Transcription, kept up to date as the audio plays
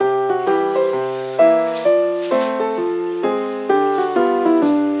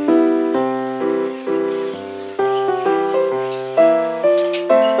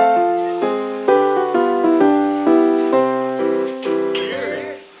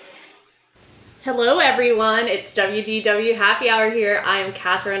Hello everyone, it's WDW Happy Hour here. I am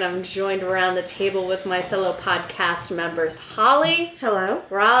Catherine. I'm joined around the table with my fellow podcast members, Holly. Hello.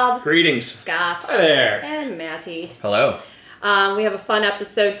 Rob. Greetings. Scott. Hi there. And Matty. Hello. We have a fun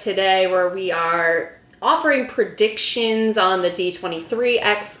episode today where we are offering predictions on the D23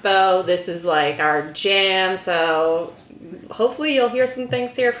 Expo. This is like our jam, so hopefully you'll hear some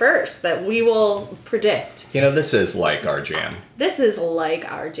things here first that we will predict. You know, this is like our jam. This is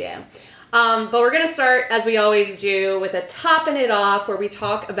like our jam. But we're going to start, as we always do, with a topping it off where we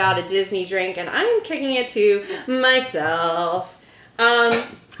talk about a Disney drink, and I am kicking it to myself.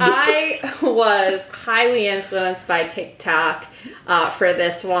 I was highly influenced by TikTok for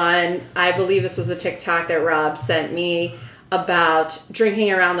this one. I believe this was a TikTok that Rob sent me about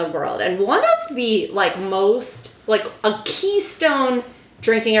drinking around the world. And one of the, most, a keystone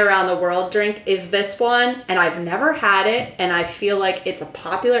drinking around the world drink is this one, and I've never had it, and I feel like it's a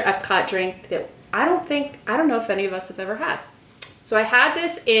popular Epcot drink that I don't know if any of us have ever had. So I had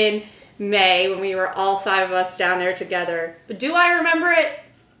this in May when we were all five of us down there together. Do I remember it?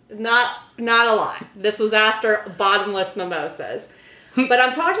 Not a lot. This was after bottomless mimosas. But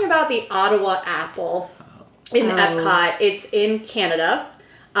I'm talking about the Ottawa Apple in Epcot. It's in Canada.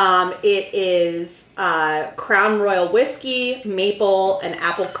 It is Crown Royal whiskey, maple, and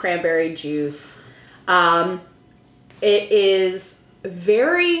apple cranberry juice. It is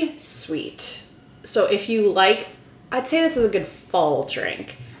very sweet. So if you like, I'd say this is a good fall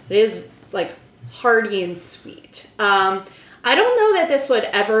drink. It's like hearty and sweet. I don't know that this would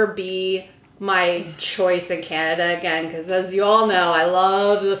ever be my choice in Canada again, because as you all know, I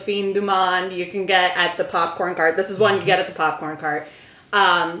love the Fiend du Monde you can get at the popcorn cart. This is one you get at the popcorn cart.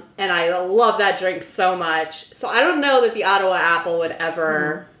 And I love that drink so much. So I don't know that the Ottawa Apple would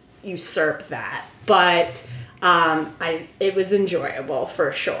ever usurp that. But it was enjoyable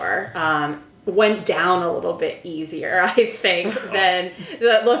for sure. Went down a little bit easier, I think, than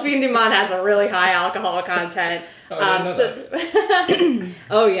the Fiend du Monde has a really high alcohol content.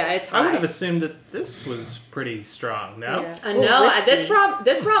 Oh yeah, it's high. I would have assumed that this was pretty strong. No, yeah. No, this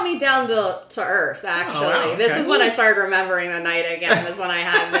brought me down to earth. Actually, wow, okay. This is when I started remembering the night again. Is when I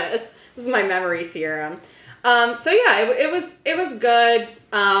had this. This is my memory serum. So yeah, it was good.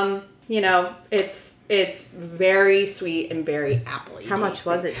 It's very sweet and very appley. How much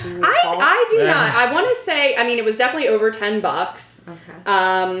was it? I do not. I want to say. I mean, it was definitely over $10.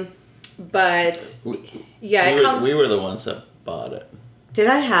 Okay. But we were the ones that bought it. Did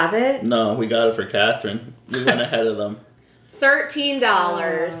I have it? No, we got it for Catherine. We went ahead of them.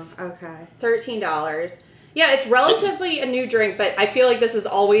 $13. Okay. $13. Yeah, it's relatively a new drink, but I feel like this is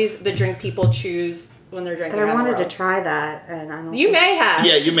always the drink people choose when they're drinking. And I wanted to try that, and I don't. You may have.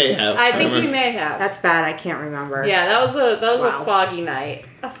 Yeah, you may have. I think you may have. That's bad. I can't remember. Yeah, that was a foggy night.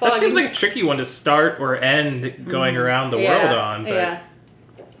 That seems like a tricky one to start or end going around the world on. But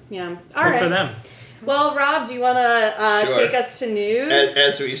yeah. All right. For them. Well, Rob, do you want to Sure. take us to news?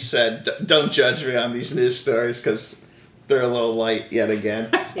 As we said, don't judge me on these news stories because they're a little light yet again.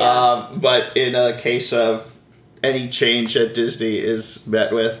 Yeah. But in a case of any change at Disney is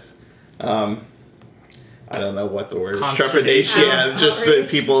met with, I don't know what the word is. Trepidation. Yeah, just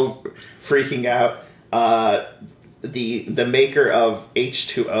people freaking out. The maker of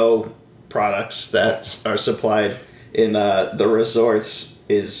H2O products that are supplied in the resorts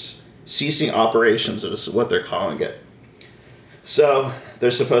is ceasing operations, is what they're calling it. So they're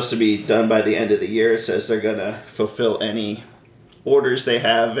supposed to be done by the end of the year. It says they're going to fulfill any orders they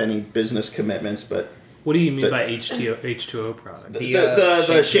have, any business commitments, but... What do you mean by H2O product?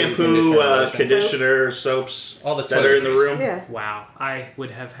 The shampoo, conditioner, soaps all the that are in the room. Yeah. Wow, I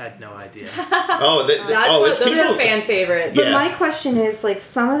would have had no idea. Those are fan favorites. But my question is,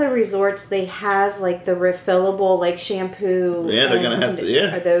 some of the resorts, they have, the refillable, shampoo. Yeah, they're going to have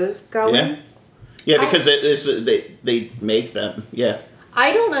to, Are those going? Yeah, because they make them, yeah.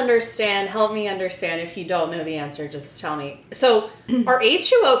 I don't understand. Help me understand. If you don't know the answer, just tell me. So, are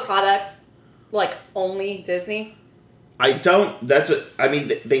H2O products, only Disney? I don't.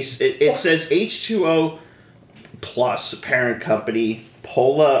 It says H2O Plus parent company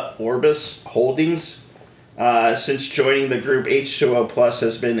Pola Orbis Holdings. Since joining the group, H2O Plus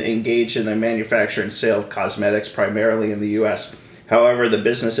has been engaged in the manufacture and sale of cosmetics primarily in the U.S. However, the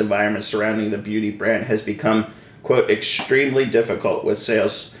business environment surrounding the beauty brand has become, quote, extremely difficult, with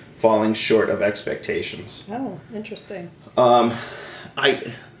sales falling short of expectations. Oh, interesting. I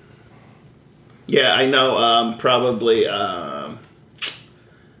know. Probably,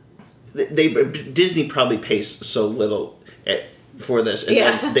 Disney probably pays so little for this, and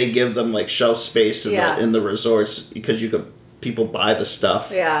then they give them shelf space in the resorts because you could people buy the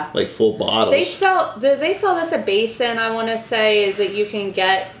stuff. Yeah. Like full bottles. They sell this at Basin, I want to say, is that you can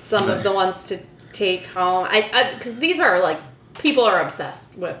get some of the ones to take home. Because these are like, people are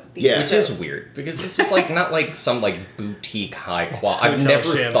obsessed with these. Yeah. Which is weird because this is like not like some like boutique high quality. I've hotel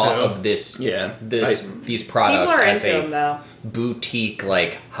never shampoo. thought of this. Yeah. These People products are as into a them, though. boutique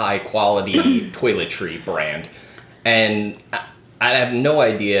like high quality toiletry brand, and I have no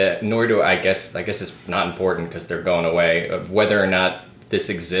idea. Nor do I guess it's not important because they're going away. Of whether or not this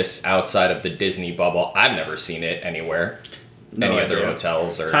exists outside of the Disney bubble. I've never seen it anywhere. No Any other idea.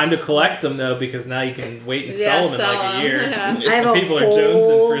 hotels or Time to collect them though, because now you can wait and sell them in like a year. Yeah. I have a People are whole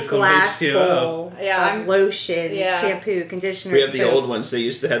jonesing for some glass H2O. full Yeah, of lotion, yeah. shampoo, conditioner. We have the soap. old ones. They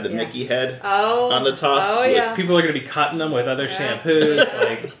used to have the Yeah. Mickey head Oh. on the top. Oh, with- yeah. People are gonna be cutting them with other Yeah. shampoos.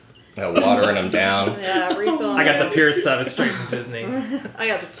 Like watering them down. Yeah, refill. I got the pure stuff straight from Disney. I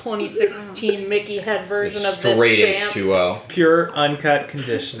got the 2016 Mickey head version of this Straight shampoo. H2O. Pure uncut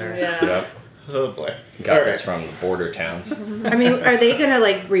conditioner. Yeah. Yep. Oh boy. Got All this right. from the border towns. I mean, are they gonna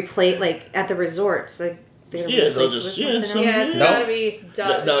like replace like at the resorts? Like they're gonna Yeah, they'll replace it just- with yeah, something some- Yeah, else? it's Nope. gotta be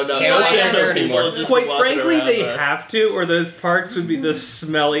done. No, Can't no wash shampoo. hair People anymore. just Quite walking frankly, around, they have to, or those parks would be the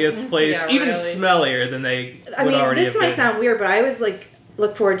smelliest place, Yeah, even really. smellier than they I would mean, already this have might been. sound weird, but I always like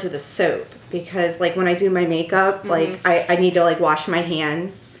look forward to the soap because like when I do my makeup, like I need to like wash my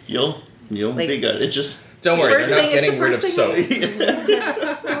hands. You'll Like- be good. It just Don't worry, First they're not thing is getting the rid of first soap. thing-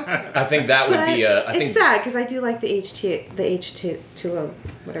 I think that would But be a. I it's think sad because I do like the H2O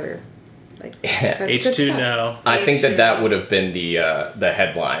whatever. Like that's good H2 stuff. no. I think that would have been the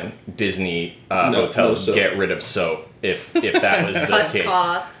headline. Disney hotels no soap. get rid of soap if that was the Cut case.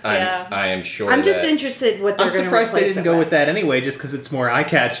 costs, yeah. I am sure. I'm just that- interested what they're I'm going to surprised they replace didn't it go with that anyway, just because it's more eye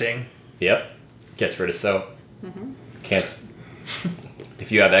catching. Yep, gets rid of soap. Can't.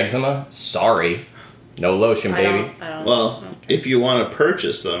 If you have eczema, sorry, no lotion, I baby. don't. well, if you want to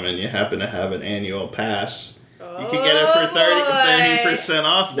purchase them and you happen to have an annual pass, you can get it for Oh, 30%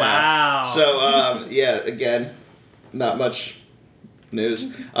 off now. Wow. So yeah, again, not much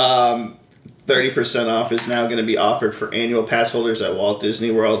news. 30% off is now going to be offered for annual pass holders at Walt Disney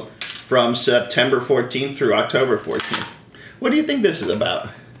World from September 14th through October 14th. What do you think this is about?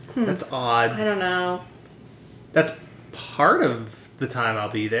 That's odd. I don't know. That's part of the time I'll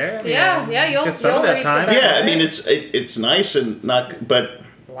be there. I mean, Yeah, you'll get some of that reap the time. benefit. Yeah, I mean it's nice and not, but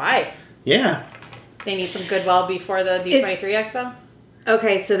Why? yeah, They need some Goodwill before the D23 Expo?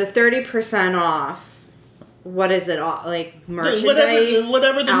 Okay, so the 30% off. What is it all like? Merchandise,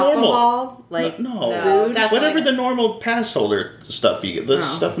 whatever the alcohol, normal. like no, No, food. definitely whatever not. the normal pass holder stuff you get, the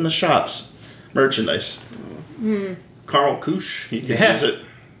stuff in the shops, merchandise. Carl Koosh, you can Yeah. use it.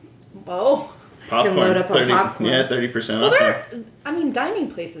 Whoa. Popcorn, load up on 30, popcorn. yeah, 30% Well, off. there. I mean, dining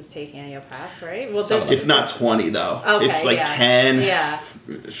places take annual pass, right? Well, Some of this It's not 20 though. Okay, it's like yeah. 10, Yeah.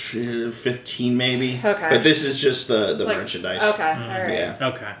 15 maybe. Okay. But this is just the like, merchandise. Okay, all right. Yeah.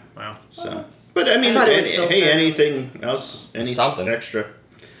 Okay. Wow. So, but I mean, I thought it would filter. hey, anything else? Something. extra?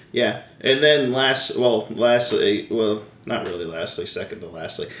 Yeah, and then lastly, well, not really lastly, second to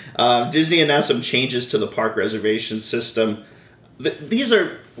lastly, Disney announced some changes to the park reservation system. These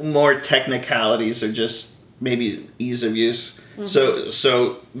are more technicalities or just maybe ease of use.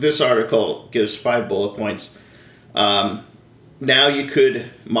 So this article gives 5 bullet points. Now you could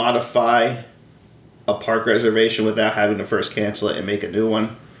modify a park reservation without having to first cancel it and make a new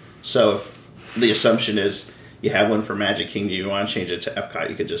one. So if the assumption is you have one for Magic Kingdom, you want to change it to Epcot,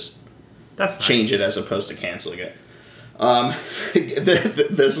 you could just That's nice. change it as opposed to canceling it.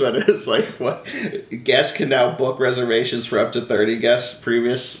 This one is like, what? Guests can now book reservations for up to 30 guests.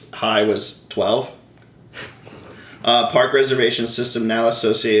 Previous high was 12. Park reservation system now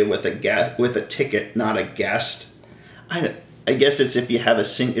associated with a ticket, not a guest. I guess it's if you have it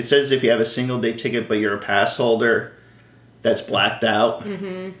says if you have a single day ticket, but you're a pass holder, that's blacked out.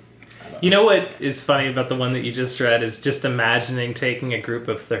 You know what is funny about the one that you just read is just imagining taking a group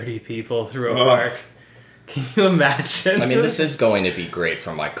of 30 people through a Oh. park. Can you imagine? I mean, this is going to be great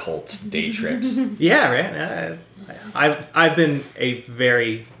for my Colts day trips. Yeah, right. I've been a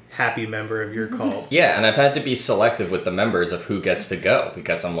very happy member of your cult. Yeah, and I've had to be selective with the members of who gets to go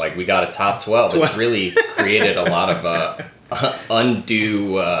because I'm like, we got a top 12. It's really created a lot of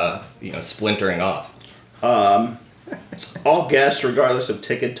undue, splintering off. All guests, regardless of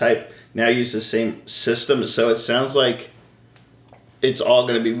ticket type, now use the same system. So it sounds like it's all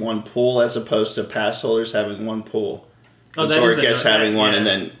going to be one pool as opposed to pass holders having one pool. Oh, that or is guests annoying, having one yeah. and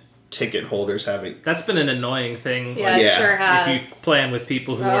then ticket holders having... That's been an annoying thing. Yeah, like, it Yeah. sure has. if you plan with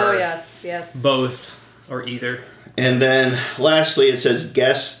people who Oh, are yes. both or either. And then lastly, it says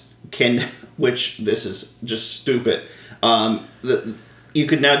guests can, which this is just stupid, You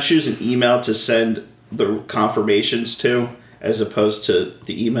could now choose an email to send the confirmations to, as opposed to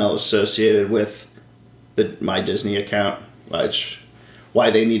the email associated with the My Disney account. Which, why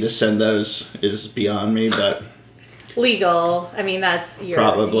they need to send those is beyond me, but Legal. I mean,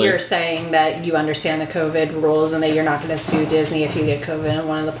 Probably. you're saying that you understand the COVID rules and that you're not going to sue Disney if you get COVID in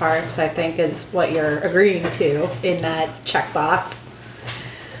one of the parks, I think is what you're agreeing to in that checkbox.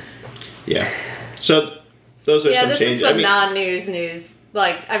 yeah. So those are Yeah, some this changes. is some I mean, non-news news.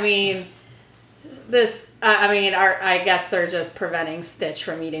 Like, I mean, I guess they're just preventing Stitch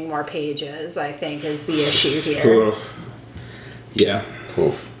from eating more pages, I think, is the issue here. yeah.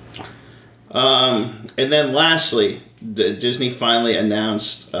 Oof. And then lastly, Disney finally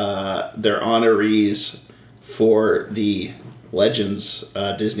announced their honorees for the Legends,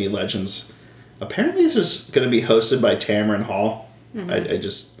 Disney Legends. Apparently this is going to be hosted by Tamron Hall.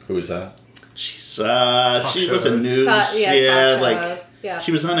 Mm-hmm. Who is that? She was a shows. news, Talk shows. Yeah.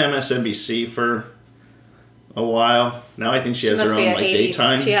 she was on MSNBC for a while. Now I think she has must her be own at like ABC.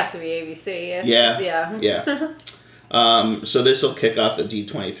 daytime. She has to be ABC. Yeah. Yeah. So this will kick off the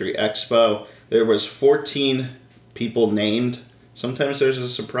D23 Expo. There was 14 people named. Sometimes there's a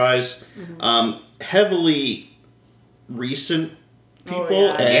surprise. Heavily recent people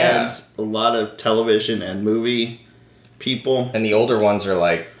yeah. and Yeah. a lot of television and movie people. And the older ones are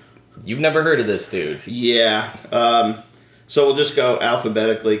like, you've never heard of this dude. Yeah. So we'll just go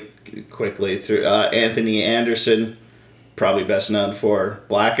alphabetically quickly through. Anthony Anderson, probably best known for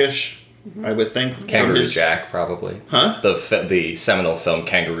Blackish, I would think. Kangaroo His- Jack, probably. Huh? The seminal film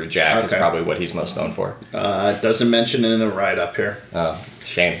Kangaroo Jack is Okay. probably what he's most known for. Doesn't mention it in the write-up here. Oh,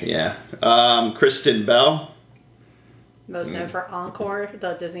 shame. Yeah. Kristen Bell. Most known for Encore,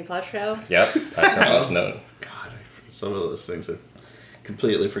 the Disney Plus show. Yep, that's her most known. God, some of those things I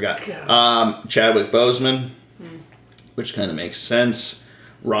completely forgot. Chadwick Boseman, which kind of makes sense.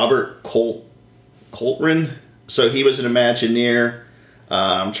 Robert Coltrane. So he was an Imagineer.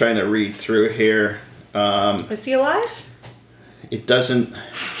 I'm trying to read through here. Was he alive? It doesn't.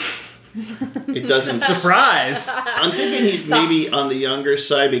 It doesn't. Surprise! I'm thinking he's maybe on the younger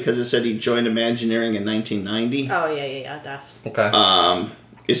side because it said he joined Imagineering in 1990. Oh, yeah, Duffs. Okay.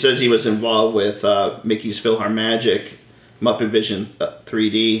 It says he was involved with Mickey's PhilharMagic, Muppet Vision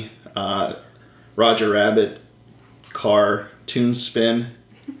 3D, Roger Rabbit, Car, Toon Spin.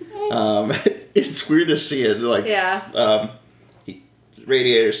 It's weird to see it like Yeah.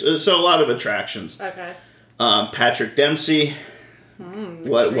 radiators. So a lot of attractions. Okay. Patrick Dempsey.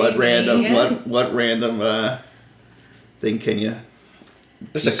 What random thing can you?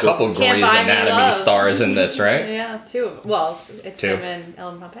 There's a couple Can't Grey's Buy Me Anatomy Love. stars in this, right? Yeah, two. Well, it's Two. him and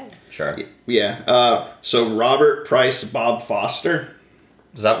Ellen Pompeo. Sure. Yeah. So Robert Price, Bob Foster.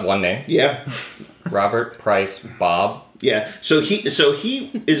 Is that one name? Yeah. Robert Price Bob. Yeah. So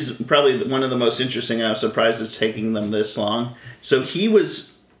he is probably one of the most interesting. I'm surprised it's taking them this long. So he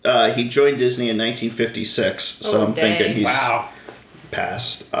was he joined Disney in 1956. So Oh, I'm dang. thinking he's Wow.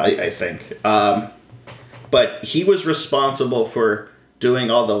 past. I think. But he was responsible for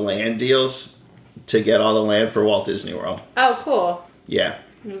doing all the land deals to get all the land for Walt Disney World. Oh, cool. Yeah.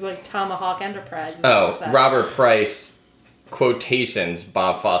 It was like Tomahawk Enterprises. Oh, and stuff. Robert Price, quotations,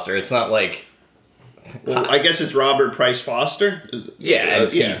 Bob Foster. It's not like, Well, I guess it's Robert Price Foster. yeah,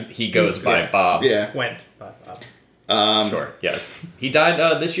 and he goes by Yeah. Bob. Yeah. Went. Sure, yes. He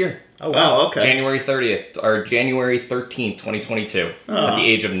died this year. Oh, wow. Oh, okay. January 30th, or January 13th, 2022, at the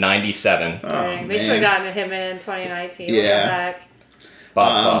age of 97. Dang, they man. should have gotten him in 2019. Yeah. Yeah. Back.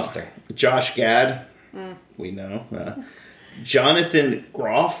 Bob Foster. Josh Gad. We know. Jonathan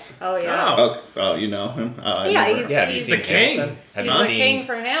Groff. Oh, yeah. Oh, you know him? I Yeah, never- he's- Yeah, have you seen the king. Hamilton? Have He's you the seen, king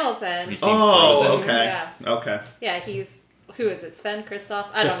from Hamilton. have you seen Oh, Frozen? okay. Yeah. Okay. Yeah, he's... Who is it? Sven Kristoff?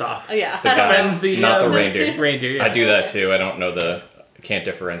 I don't know. Kristoff. Oh, yeah. The guy. Sven's the Not the reindeer. Reindeer. Yeah. I do that too. I don't know can't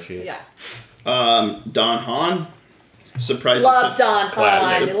differentiate. Yeah. Don Hahn. Surprised. Love Don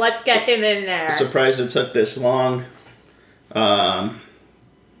Classic. Hahn. Let's get him in there. Surprised it took this long. I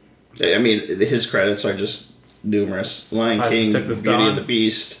mean, his credits are just numerous. Lion Surprised it King, took this Beauty long. and the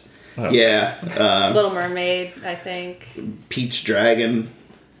Beast. Oh. Yeah. Little Mermaid, I think. Pete's Dragon.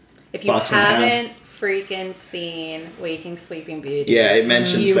 If you Fox and the Hound. haven't freaking seen Waking Sleeping Beauty, Yeah, it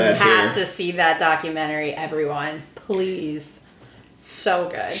mentions you that have here. to see that documentary, everyone. Please. So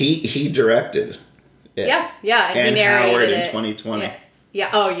good. He directed it. Yeah, and And he narrated Howard in it. 2020. Yeah.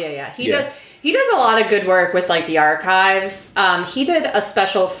 Oh yeah. He Yeah. does a lot of good work with like the archives. He did a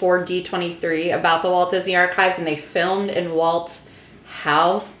special for D23 about the Walt Disney Archives, and they filmed in Walt's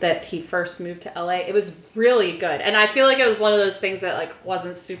house that he first moved to LA. It was really good. And I feel like it was one of those things that like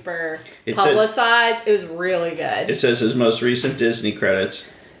wasn't super publicized. It was really good. It says his most recent Disney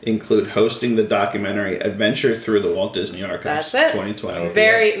credits include hosting the documentary Adventure Through the Walt Disney Archives. That's it. 2020.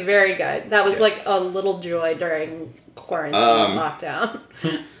 Very, very good. That was like a little joy during quarantine lockdown.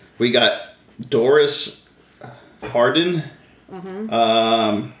 We got Doris Hardin.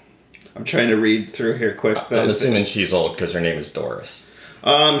 I'm trying to read through here quick. I'm assuming she's old because her name is Doris.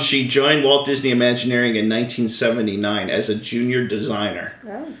 She joined Walt Disney Imagineering in 1979 as a junior designer.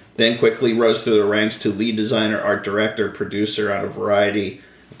 Oh. Then quickly rose through the ranks to lead designer, art director, producer on a variety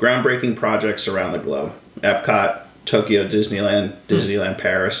of groundbreaking projects around the globe. Epcot, Tokyo Disneyland, Disneyland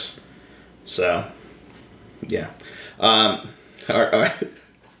Paris. So, yeah. I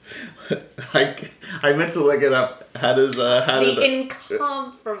meant to look it up. The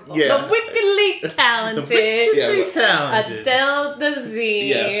incomparable, Yeah. the wickedly talented, Talented. Adele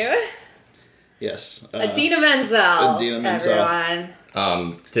Dazeem. Yes. Adina Menzel. Idina Menzel.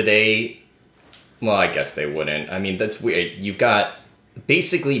 Everyone. Today, well, I guess they wouldn't. I mean, that's weird. You've got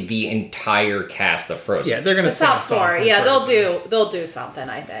basically the entire cast of Frozen. Yeah, they're gonna The sing a top song four. from Yeah, Frozen. they'll do something,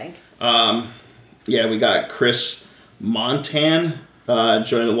 I think. Yeah, we got Chris Montan,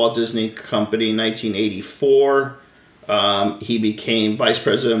 joined the Walt Disney Company in 1984. He became Vice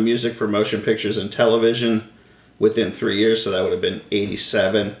President of Music for Motion Pictures and Television within 3 years, so that would have been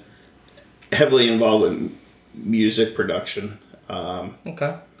 87. Heavily involved with music production.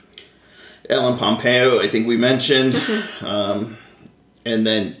 Okay. Ellen Pompeo, I think we mentioned. And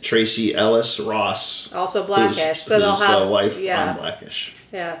then Tracy Ellis Ross. Also Blackish. Who's So they'll have the wife yeah. on Blackish.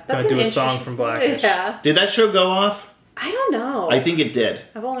 Yeah. Gonna That's do an a song interesting- from Blackish. Yeah. Did that show go off? I don't know. I think it did.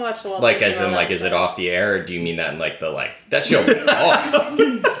 I've only watched the Walt Like, Disney as in, World like, is it episode. off the air, or do you mean that in, like, the, like, that show went off?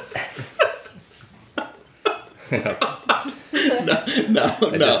 No,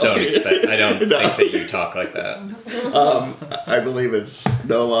 I just don't expect, I don't think that you talk like that. I believe it's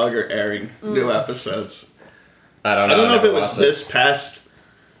no longer airing new episodes. I don't know. I don't know if never it was watched this past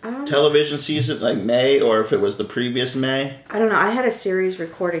television season, like May, or if it was the previous May. I don't know. I had a series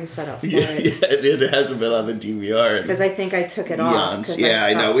recording set up for Yeah, it it hasn't been on the DVR. because I think I took it off. Eons. 'cause Yeah,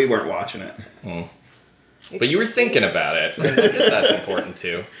 I know. stopped- We weren't watching it. But you were thinking about it. I guess that's important,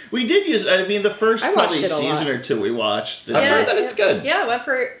 too. We did use. I mean, the first I watched probably it a lot. season or two we watched. I've heard that it's good. Yeah, it went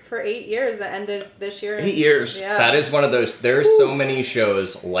for 8 years. It ended this year. 8 years. Yeah. That is one of those. There's so many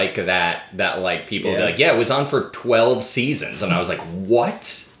shows like that like people be Yeah. like, yeah, it was on for 12 seasons, and I was like,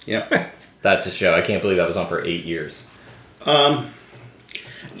 what? Yeah. That's a show. I can't believe that was on for 8 years. Yeah,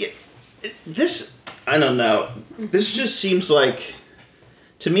 this, I don't know. This just seems like,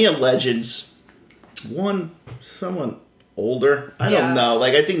 to me, a Legends. Someone older. I Yeah. don't know.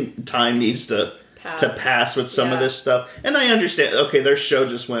 Like, I think time needs to pass with some of Yeah. this stuff. And I understand. Okay, their show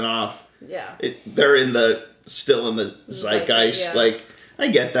just went off. Yeah. They're still in the zeitgeist. yeah. Like, I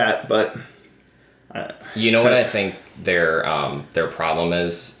get that, but You know what I think their problem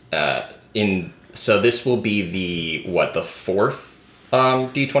is so this will be the fourth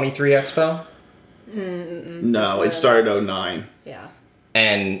D23 Expo, no, it started 2009. Yeah.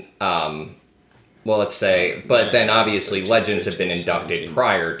 and well, let's say, but then obviously Legends have been inducted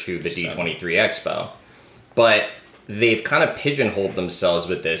prior to the D23 Expo, but they've kind of pigeonholed themselves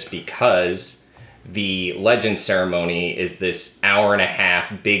with this because the Legends ceremony is this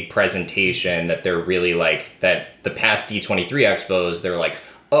hour-and-a-half big presentation that they're really like, that the past D23 Expos, they're like,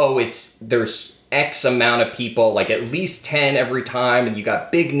 oh, there's X amount of people, like at least 10 every time, and you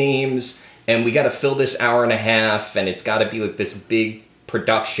got big names, and we got to fill this hour-and-a-half, and it's got to be like this big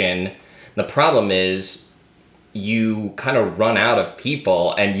production. The problem is you kind of run out of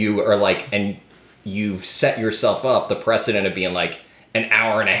people, and you are like, and you've set yourself up the precedent of being like an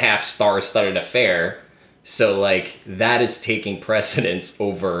hour-and-a-half star-studded affair. So like that is taking precedence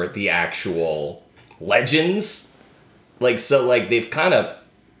over the actual Legends. Like, so like they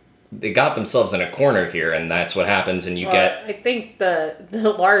got themselves in a corner here, and that's what happens, and you get. I think the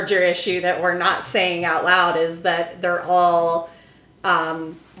larger issue that we're not saying out loud is that they're all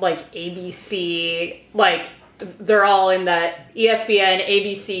like ABC, like they're all in that ESPN,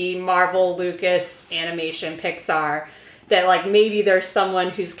 ABC, Marvel, Lucas, Animation, Pixar. That like maybe there's someone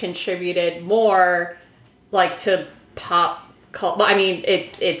who's contributed more, like to pop. I mean,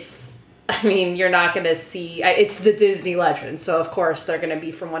 it's. I mean, you're not going to see. It's the Disney Legends, so of course they're going to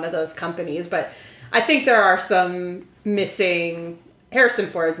be from one of those companies. But I think there are some missing. Harrison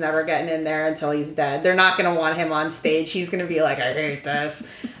Ford's never getting in there until he's dead. They're not going to want him on stage. He's going to be like, I hate this.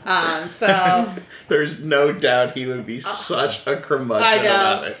 So There's no doubt he would be such a curmudgeon I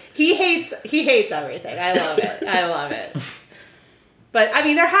about know it. he hates everything. I love it. I love it. But I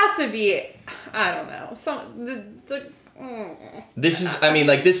mean, there has to be, I don't know, This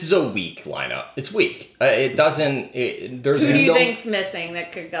is a weak lineup. It's weak. It doesn't. There's who do you no, think's missing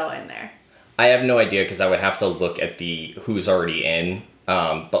that could go in there? I have no idea because I would have to look at the who's already in.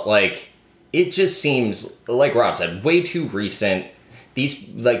 But like, it just seems like Rob said, way too recent.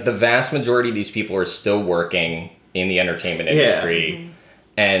 These the vast majority of these people are still working in the entertainment industry,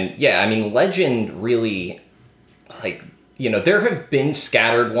 and I mean, Legend really, there have been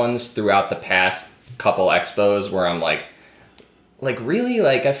scattered ones throughout the past couple expos where I'm like really,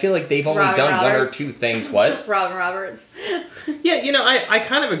 I feel like they've only Robin done one or Roberts. two things. What? Robin Roberts. Yeah, I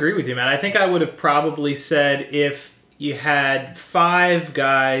kind of agree with you, man. I think I would have probably said if you had 5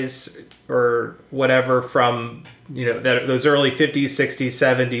 guys or whatever from, those early 50s, 60s,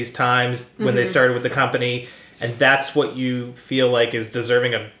 70s times when they started with the company, and that's what you feel like is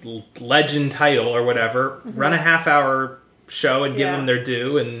deserving of Legend title or whatever, run a half-hour show and give them their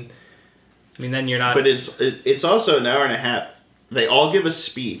due, and I mean, then you're not... But it's also an hour and a half. They all give a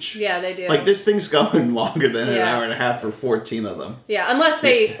speech. Yeah, they do. Like, this thing's going longer than an Yeah. hour and a half for 14 of them. Yeah, unless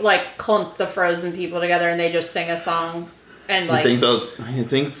they clump the Frozen people together and they just sing a song and You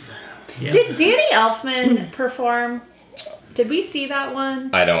think Yes. Did Danny Elfman perform? Did we see that one?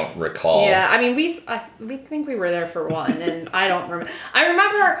 I don't recall. Yeah, I mean we think we were there for one, and I don't remember. I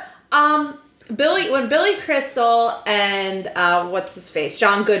remember when Billy Crystal and what's his face,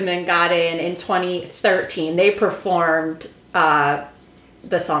 John Goodman got in 2013. They performed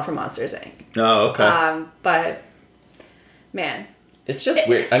the song from Monsters Inc. Oh, okay. But man, It's just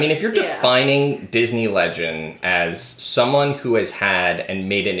weird. I mean, if you're Yeah. defining Disney Legend as someone who has had and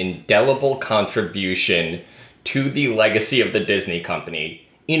made an indelible contribution to the legacy of the Disney company,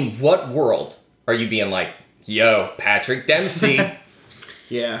 in what world are you being like, yo, Patrick Dempsey?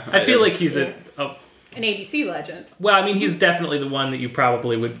 Yeah. I feel like he's an ABC legend. well, I mean, he's definitely the one that you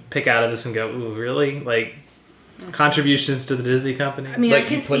probably would pick out of this and go, ooh, really? Like, contributions to the Disney company? I mean, Like, I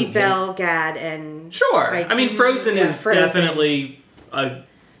can you put see him- Belle, Gad, and Sure. Like, I mean, Frozen yeah, is Frozen. definitely a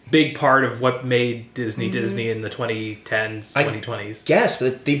big part of what made Disney Disney in the 2010s, 2020s. Yes,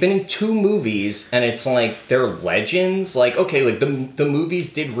 but they've been in 2 movies, and it's like they're legends. Like, okay, like the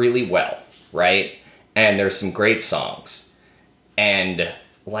movies did really well, right? And there's some great songs, and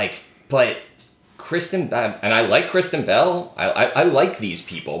but Kristen Bell, and I like Kristen Bell. I like these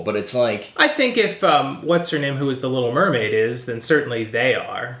people, but it's like I think if what's her name, who was the Little Mermaid, is, then certainly they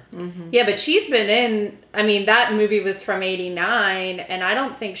are. Yeah, but she's been in. I mean, that movie was from '89, and I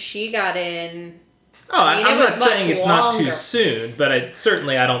don't think she got in. Oh, I mean, I'm it not was much saying it's not too longer. soon, but I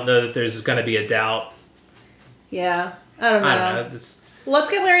don't know that there's going to be a doubt. Yeah, I don't know. I don't know.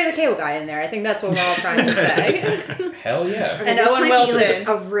 Let's get Larry the Cable Guy in there. I think that's what we're all trying to say. hell yeah. And this Owen might Wilson. Be like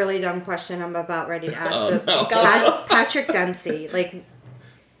a really dumb question I'm about ready to ask. but no. Patrick Dempsey, like,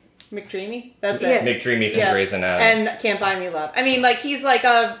 McDreamy. That's Yeah. it. McDreamy from Yeah. Grey's Anatomy. And Can't Buy Me Love. I mean, like he's like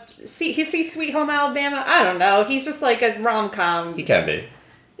he's Sweet Home Alabama. I don't know. He's just like a rom-com. He can be.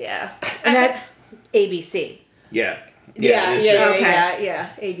 Yeah. and that's ABC. Yeah. Yeah, it's yeah, really- yeah.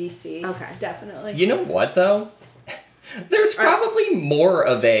 ABC. Okay. Definitely. You know what though? There's probably more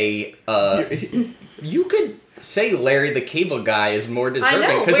of a. You could say Larry the Cable Guy is more I deserving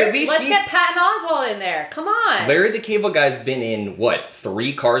know. because at least Let's he's. get Patton Oswalt in there. Come on. Larry the Cable Guy's been in what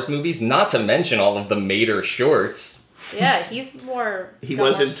 3 Cars movies, not to mention all of the Mater shorts. Yeah, he's more. He got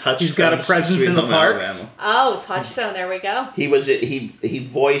was more- in Touchstone. He's got a presence Sweet in the Home parks. Alabama. Oh, Touchstone. There we go. He was he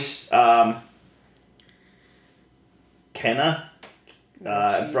voiced Kenna,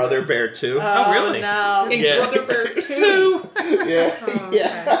 Jesus. Brother Bear 2. Oh, really? No. In Yeah. Brother Bear 2. yeah. Oh,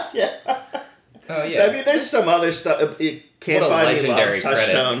 Yeah. Yeah. Oh yeah. I mean, there's some other stuff. It Can't What a Buy Me legendary Love,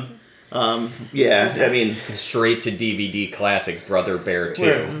 Touchstone. Yeah, I mean, Straight to DVD classic Brother Bear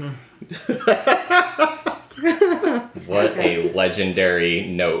 2. What a legendary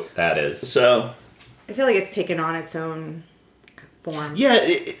note that is. so I feel like it's taken on its own form.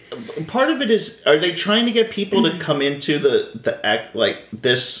 yeah. Part of it is, are they trying to get people to come into the act like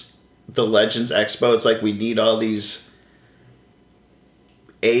this, the Legends Expo? It's like we need all these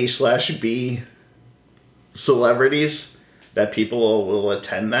A/B celebrities that people will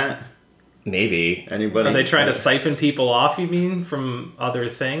attend that. Maybe. Anybody? Are they trying to siphon people off, you mean, from other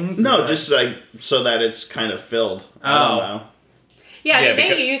things? No, Is that- just like so that it's kind of filled. I Oh. don't know. Yeah, I Yeah, mean,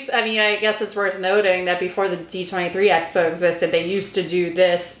 because- they used. I mean, I guess it's worth noting that before the D23 Expo existed, they used to do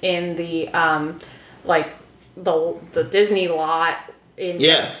this in the like the Disney lot in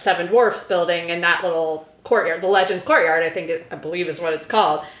Yeah. the Seven Dwarfs building in that little courtyard, the Legends Courtyard. I believe is what it's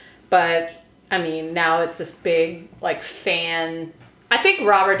called. But I mean, now it's this big like fan I think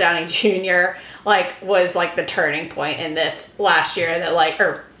Robert Downey Jr. Was the turning point in this last year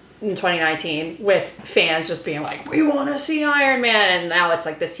or in 2019 with fans just being like, we want to see Iron Man, and now it's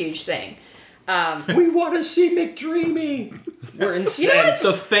this huge thing. We want to see McDreamy. We're incensed.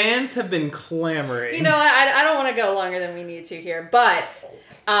 The fans have been clamoring. I don't want to go longer than we need to here, but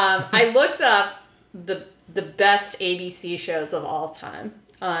I looked up the best ABC shows of all time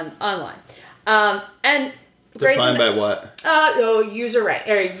online, and Defined by what? User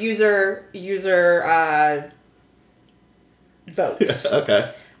votes.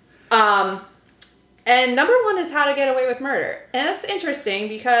 Okay. And number one is How to Get Away with Murder, and that's interesting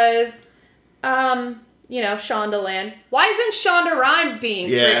because, Shondaland. Why isn't Shonda Rhimes being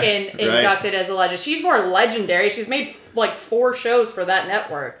freaking inducted as a legend? She's more legendary. She's made 4 shows for that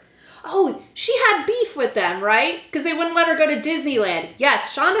network. Oh, she had beef with them, right? Because they wouldn't let her go to Disneyland.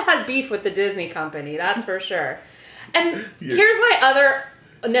 Yes, Shonda has beef with the Disney company, that's for sure. And here's my other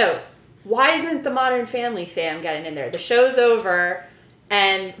note. Why isn't the Modern Family fam getting in there? The show's over,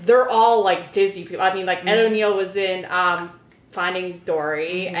 and they're all Disney people. I mean, Ed O'Neill was in Finding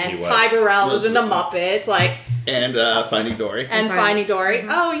Dory, and Ty Burrell was in The Muppets, and Finding Dory. And Finding Dory.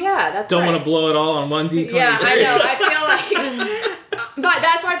 Oh yeah, that's Don't right. want to blow it all on one D23. Yeah, I know. I feel but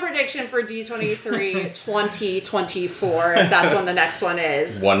that's my prediction for D23 2024, if that's when the next one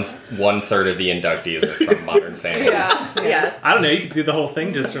is. One third of the inductees are from Modern Family. Yes. I don't know. You could do the whole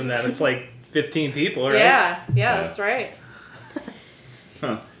thing just from that. It's 15 people, right? Yeah, that's right.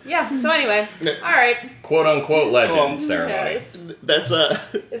 Huh. Yeah, so anyway. All right. Quote unquote legend ceremony. Yes. That's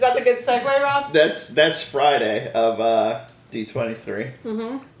Is that the good segue, Rob? that's Friday of D23.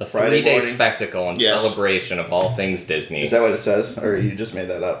 Mm-hmm. A Friday 3-day morning. spectacle and Yes. celebration of all things Disney. Is that what it says, or you just made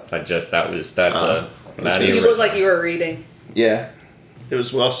that up? That's a It not was You even- look like you were reading. Yeah, it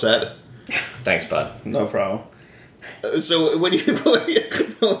was well said. Thanks, bud. No problem. So what do you want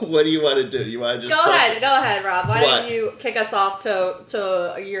to do? You want to just Go ahead, Rob. Why What? don't you kick us off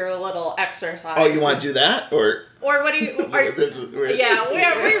to your little exercise? Oh, you want to do that, or what do you? Yeah, we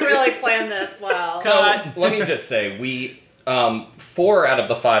really planned this well. So let me just say, we 4 out of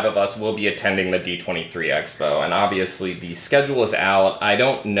the 5 of us will be attending the D23 Expo, and obviously the schedule is out. I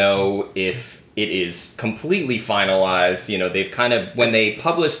don't know if it is completely finalized. They've kind of, when they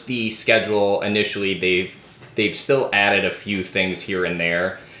published the schedule initially, they've still added a few things here and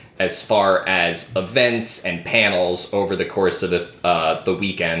there as far as events and panels over the course of the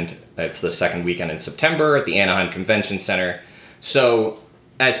weekend. It's the second weekend in September at the Anaheim Convention Center. So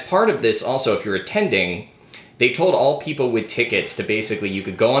as part of this, also, if you're attending, they told all people with tickets to basically, you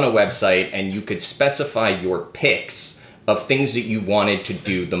could go on a website and you could specify your picks of things that you wanted to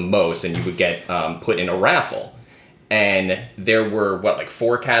do the most, and you would get put in a raffle. And there were,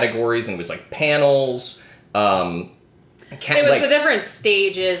 4 categories, and it was panels. It was the different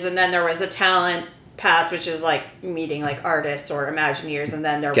stages, and then there was a talent pass, which is meeting artists or Imagineers, and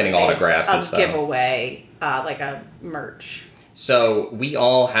then there getting was autographs a and stuff. giveaway, a merch. So we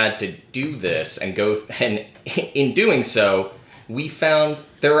all had to do this and and in doing so, we found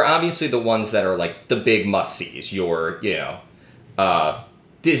there were obviously the ones that are the big must-sees, your,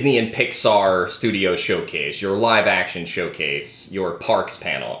 Disney and Pixar Studio Showcase, your live action showcase, your parks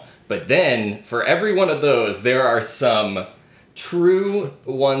panel. But then, for every one of those, there are some true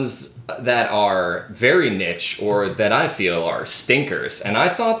ones that are very niche, or that I feel are stinkers. And I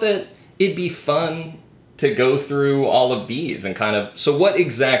thought that it'd be fun to go through all of these and so what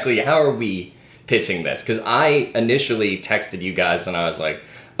exactly, how are we pitching this? Because I initially texted you guys and I was like,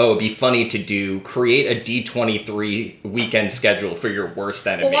 oh, it'd be funny to create a D23 weekend schedule for your worst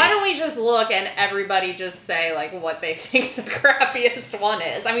enemy. Well, why don't we just look and everybody just say what they think the crappiest one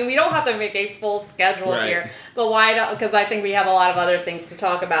is? I mean, we don't have to make a full schedule here, but why don't? Because I think we have a lot of other things to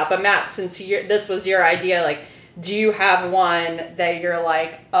talk about. But Matt, since this was your idea, do you have one that you're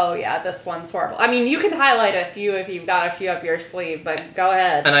oh yeah, this one's horrible? I mean, you can highlight a few if you've got a few up your sleeve, but go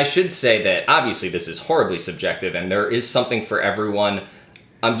ahead. And I should say that obviously this is horribly subjective, and there is something for everyone.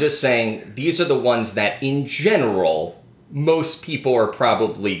 I'm just saying, these are the ones that, in general, most people are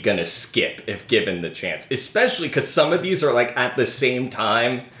probably gonna skip if given the chance. Especially because some of these are at the same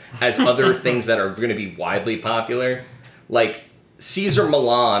time as other things that are gonna be widely popular. Caesar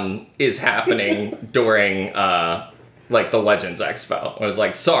Milan is happening during, the Legends Expo. I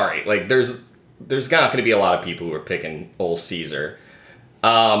was sorry, there's not gonna be a lot of people who are picking old Caesar.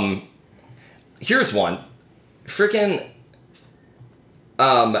 Here's one. Frickin'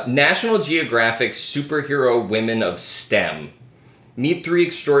 National Geographic Superhero Women of STEM. Meet 3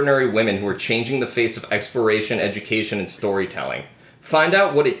 extraordinary women who are changing the face of exploration, education, and storytelling. Find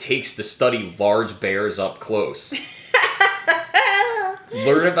out what it takes to study large bears up close.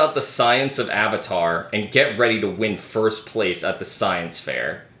 learn about the science of Avatar, and get ready to win first place at the science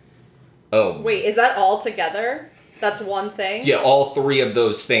fair. Oh. Wait, is that all together? That's one thing? Yeah, all 3 of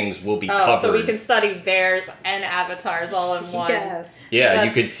those things will be covered. So we can study bears and avatars all in one. Yes. Yeah, you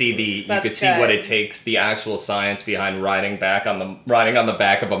That's- could see that's what good. it takes, the actual science behind riding on the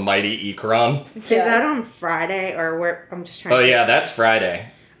back of a mighty Ikron. Is that on Friday or where? I'm just trying. Oh yeah, that's Friday.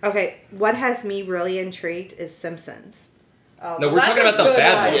 Okay, what has me really intrigued is Simpsons. Oh, No, we're that's talking a about the good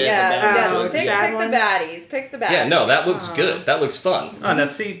bad one. ones. Yeah, Oh, pick bad the ones? baddies. Pick the baddies. Yeah, no, that looks good. That looks fun. Oh no!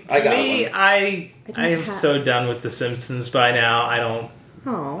 See, I to got me, one. I am have- so done with The Simpsons by now. I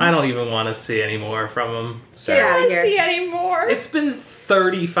Oh. don't even want to see any more from them. I Get don't outta want to here. see any more. It's been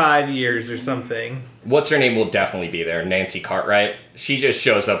 35 years or something. What's her name will definitely be there. Nancy Cartwright. She just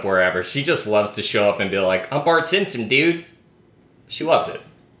shows up wherever. She just loves to show up and be like, "I'm Bart Simpson, dude." She loves it.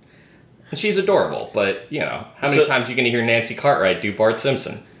 And she's adorable, but, you know, how many times are you going to hear Nancy Cartwright do Bart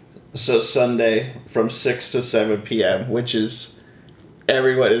Simpson? So Sunday from 6 to 7 p.m., which is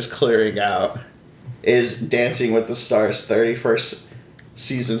everyone is clearing out, is Dancing with the Stars 31st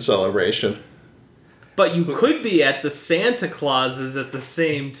season celebration. But you could be at the Santa Clauses at the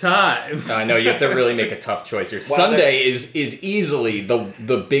same time. I know you have to really make a tough choice here. Well, Sunday is easily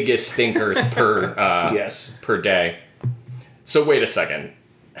the biggest stinkers per Yes. per day. So wait a second.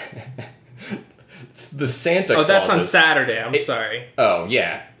 It's the Santa Oh, that's on Clauses. Saturday. I'm sorry. Oh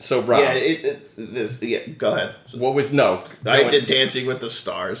yeah. So Rob, Yeah, go ahead. what was no? I go did Dancing with the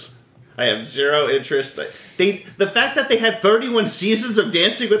Stars. I have zero interest. The fact that they had 31 seasons of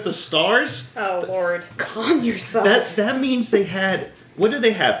Dancing with the Stars, Oh, Lord. Calm yourself. that means they had, what do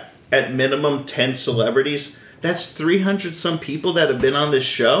they have? At minimum 10 celebrities. That's 300 some people that have been on this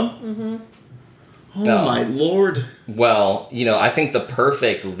show. Mm-hmm. Oh No. my Lord. Well, you know, I think the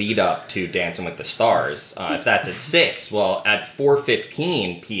perfect lead up to Dancing with the Stars, if that's at 6, well, at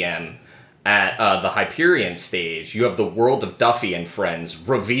 4:15 p.m. at the Hyperion stage, you have the World of Duffy and Friends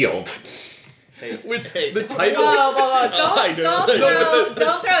revealed. Which the title. Whoa, whoa, whoa. I know.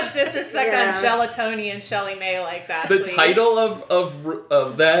 Don't throw disrespect Yeah. on Gelatoni and Shelly May like that, The please. title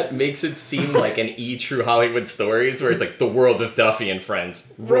of that makes it seem like an True Hollywood Stories where it's like the World of Duffy and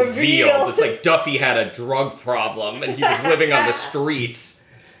Friends revealed. Revealed. It's like Duffy had a drug problem and he was living on the streets,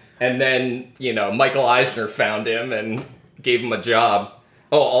 and then Michael Eisner found him and gave him a job.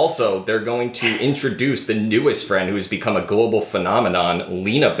 Oh, also they're going to introduce the newest friend who has become a global phenomenon,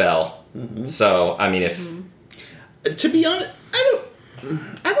 Lena Bell. Mm-hmm. So I mean, if To be honest,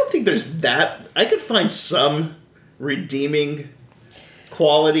 I don't think there's that. I could find some redeeming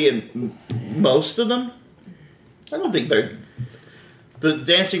quality in most of them. I don't think they're. The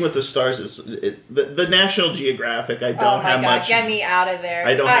Dancing with the Stars is the National Geographic. I don't Oh my have god, much. get me out of there.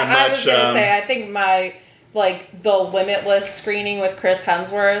 I don't have I was much, gonna say, I think the Limitless screening with Chris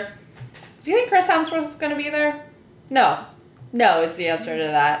Hemsworth. Do you think Chris Hemsworth is gonna be there? No. No is the answer to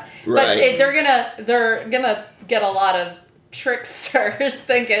that. Right. But they're gonna get a lot of tricksters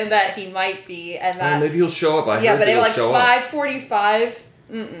thinking that he might be, and that maybe he'll show up. I yeah, heard but that at he'll like show up. 5:45,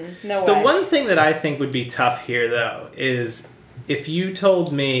 no The way. one thing that I think would be tough here, though, is if you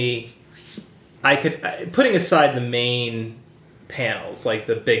told me I could, putting aside the main panels, like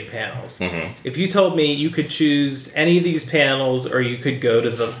the big panels, Mm-hmm. if you told me you could choose any of these panels or you could go to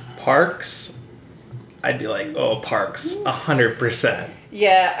the parks, I'd be like, oh, parks, 100%.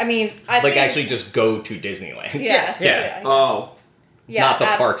 Yeah, I mean, I Like think, actually just go to Disneyland. yes, Yeah. Oh, yeah, Not the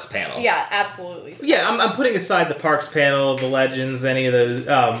parks panel. Yeah, absolutely. Yeah, I'm putting aside the parks panel, the legends, any of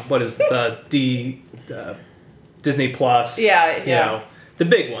those. What is the Disney Plus? Yeah, you yeah. know, the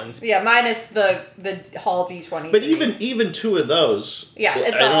big ones. Yeah, minus the Hall D23. but even two of those. Yeah,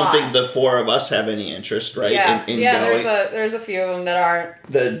 it's I a don't lot. think the four of us have any interest, right? yeah, in yeah. going. There's a few of them that aren't.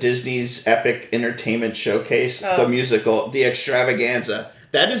 The Disney's Epic Entertainment Showcase, Oh. the musical, the Extravaganza.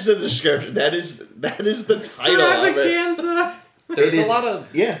 That is the description. That is the title of it. Extravaganza. There's It a is- lot of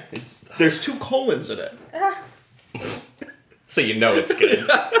Yeah, there's 2 colons in it. so you know it's good.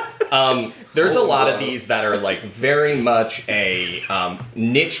 There's a lot of these that are like very much a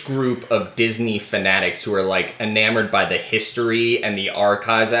niche group of Disney fanatics who are like enamored by the history and the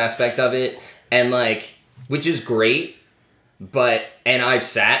archives aspect of it, and like, which is great. And I've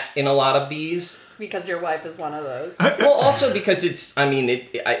sat in a lot of these. Because your wife is one of those. Well, also because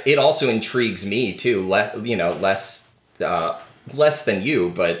it also intrigues me too. Less than you,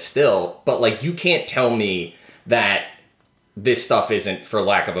 but still. But like, you can't tell me that this stuff isn't, for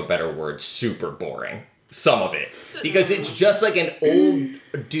lack of a better word, super boring. Some of it, because it's just like an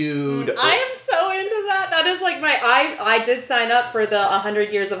old dude. I am so into that. That is like I did sign up for the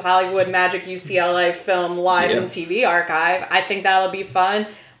 100 Years of Hollywood Magic UCLA Film Live and TV Archive. I think that'll be fun.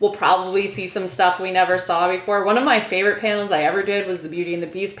 We'll probably see some stuff we never saw before. One of my favorite panels I ever did was the Beauty and the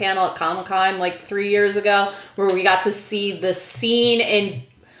Beast panel at Comic-Con like 3 years ago, where we got to see the scene in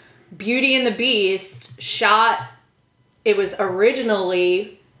Beauty and the Beast shot. It was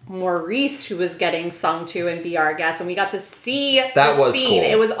originally Maurice who was getting sung to and be our guest, and we got to see That the was scene.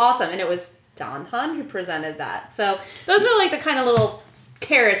 cool. It was awesome, and it was Don Hun who presented that. So those are like the kind of little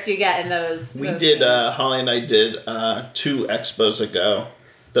carrots you get in those. We those did, things. Holly and I did 2 expos ago,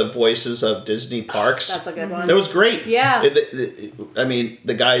 the voices of Disney parks. That's a good one. That was great. Yeah. I mean,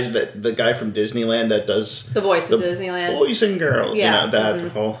 the guy from Disneyland that does The voice of Disneyland. boys and girls. Yeah. You know,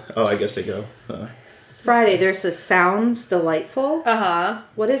 that whole. Oh, I guess they go. Friday, there's the Sounds Delightful. Uh-huh.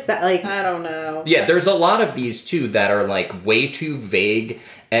 What is that? Like, I don't know. Yeah, there's a lot of these too that are like way too vague,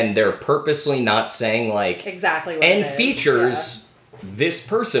 and they're purposely not saying like Exactly what and it is. features this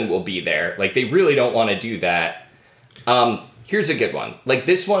person will be there. Like they really don't want to do that. Here's a good one. Like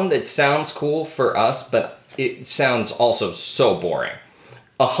this one that sounds cool for us, but it sounds also so boring.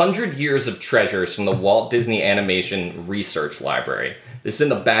 100 Years of Treasures from the Walt Disney Animation Research Library. This is in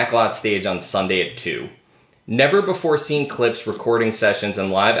the backlot stage on Sunday at 2. Never before seen clips, recording sessions,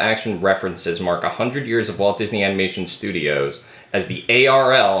 and live action references mark 100 years of Walt Disney Animation Studios as the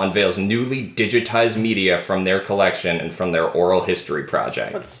ARL unveils newly digitized media from their collection and from their oral history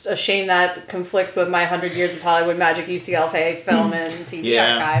project. It's a shame that conflicts with my 100 Years of Hollywood Magic UCLA Film and TV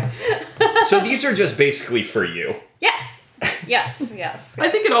Yeah. Archive. So these are just basically for you. Yes. Yes. Yes. I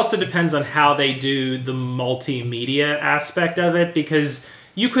think it also depends on how they do the multimedia aspect of it, because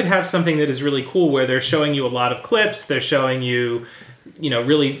you could have something that is really cool where they're showing you a lot of clips, they're showing you,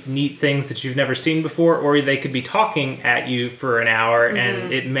 really neat things that you've never seen before, or they could be talking at you for an hour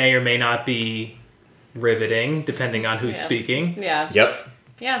and it may or may not be riveting, depending on who's speaking. Yeah. Yep.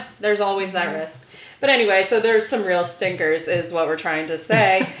 Yeah. There's always that risk. But anyway, so there's some real stinkers is what we're trying to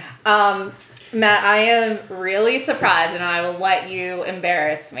say. Matt, I am really surprised, and I will let you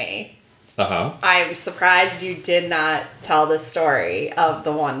embarrass me. Uh-huh. I'm surprised you did not tell the story of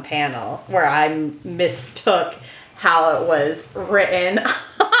the one panel where I mistook how it was written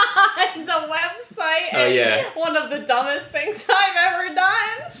on the website. Oh, yeah. One of the dumbest things I've ever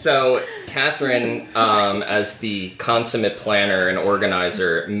done. So, Catherine, as the consummate planner and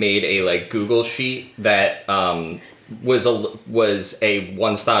organizer, made a Google sheet that was a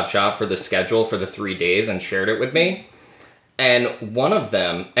one-stop shop for the schedule for the 3 days and shared it with me. And one of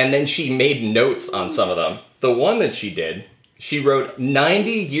them, and then she made notes on some of them. The one that she did, she wrote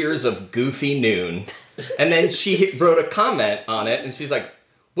 90 years of Goofy Noon. And then she wrote a comment on it, and she's like,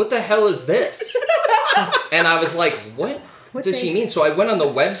 what the hell is this? And I was like, what does she mean? So I went on the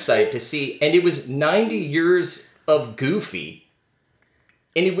website to see, and it was 90 years of Goofy.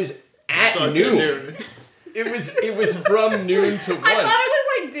 And it was at noon. It was from noon to 1. I thought it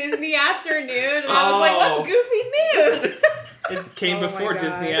was like Disney Afternoon, and I was like, what's Goofy Noon? It came Oh my before God.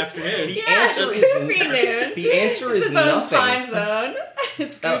 Disney Afternoon. The Yeah, answer it's is Goofy Noon. The answer It's is its own nothing. time zone.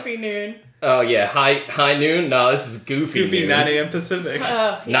 It's Goofy Noon. Oh yeah, high noon. No, this is Goofy, Goofy Noon. 9 a.m. Pacific.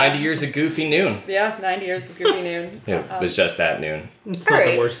 90 years of Goofy Noon. Yeah, 90 years of Goofy Noon. It was just that noon. It's not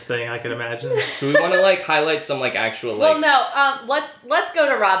Alright. the worst thing I could imagine. Do we want to highlight some actual Well, no. Let's go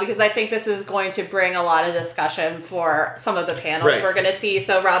to Rob, because I think this is going to bring a lot of discussion for some of the panels Right. we're going to see.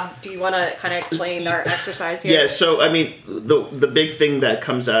 So, Rob, do you want to kind of explain our exercise here? Yeah, so I mean, the big thing that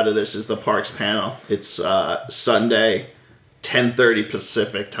comes out of this is the parks panel. It's Sunday, 10:30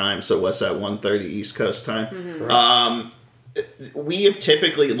 Pacific time. So what's that? 1:30 East Coast time. We have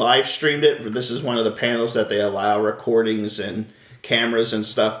typically live streamed it. This is one of the panels that they allow recordings and cameras and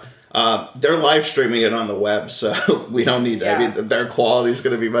stuff. They're live streaming it on the web, so we don't need. Yeah. I mean, their quality is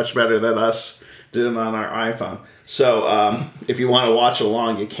going to be much better than us doing it on our iPhone. So if you want to watch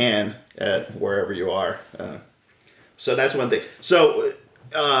along, you can at wherever you are. So that's one thing. So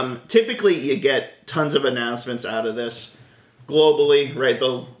typically you get tons of announcements out of this globally, right?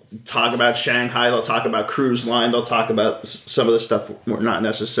 They'll talk about Shanghai, they'll talk about Cruise Line, they'll talk about some of the stuff we're not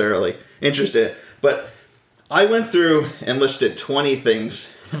necessarily interested in. But I went through and listed 20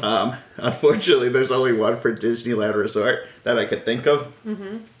 things. Unfortunately, there's only one for Disneyland Resort that I could think of.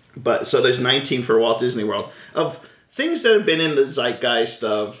 Mm-hmm. But so there's 19 for Walt Disney World of things that have been in the zeitgeist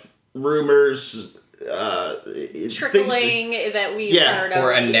of rumors, Trickling that we've Yeah, heard of.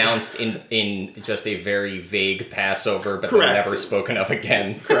 or announced in just a very vague Passover, but Correct. they're never spoken of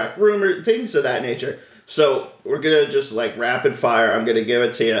again. Correct. Rumor, things of that nature. So we're going to just rapid fire. I'm going to give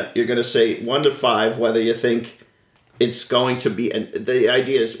it to you. You're going to say 1 to 5 whether you think it's going to be. And the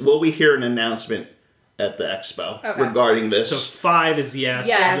idea is, will we hear an announcement at the expo Okay. regarding this. So 5 is yes.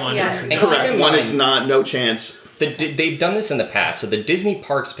 Yes, 1 yes. is And no. keep Correct. in One mind- is not. No chance. They've done this in the past. So the Disney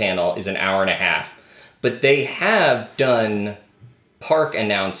Parks panel is an hour and a half, but they have done park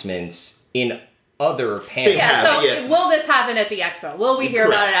announcements in other panels. Yeah, so Yeah. will this happen at the expo? Will we hear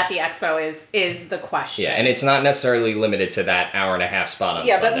about it Correct. at the expo is the question. Yeah, and it's not necessarily limited to that hour and a half spot on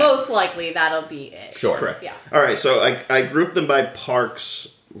Yeah, Sunday. but most likely that'll be it. Sure. Correct. Yeah. All right. So I grouped them by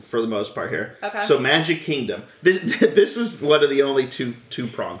parks for the most part here. Okay. So Magic Kingdom. This is one of the only two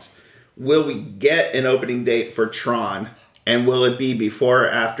prongs. Will we get an opening date for Tron, and will it be before or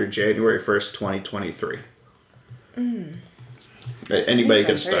after January 1st, 2023? Anybody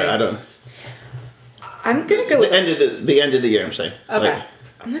can start. I don't. I'm gonna go with The end of the year. I'm saying. Okay.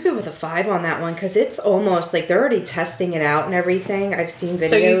 I'm gonna go with a 5 on that one because it's almost like they're already testing it out and everything. I've seen videos.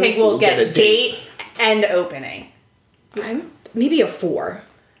 So you think we'll get get a date and opening? I'm maybe a 4.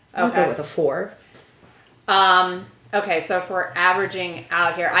 I'll Okay. go with a 4. Okay, so if we're averaging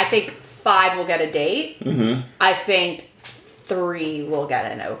out here, I think 5 will get a date. Mm-hmm. I think 3 will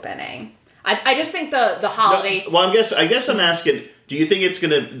get an opening. I just think the holidays. Well, I guess I'm asking. Do you think it's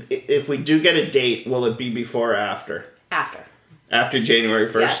gonna? If we do get a date, will it be before or after? After. After January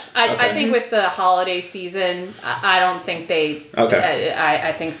 1st? Yes, I think with the holiday season, I don't think they. Okay.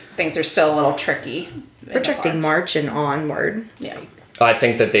 I think things are still a little tricky. in the Projecting parks. March and onward. Yeah. I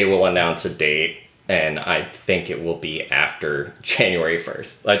think that they will announce a date, and I think it will be after January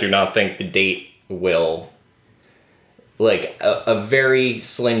 1st. I do not think the date will. Like, a very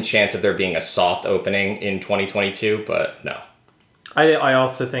slim chance of there being a soft opening in 2022, but no. I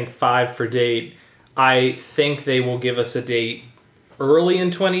also think 5 for date. I think they will give us a date early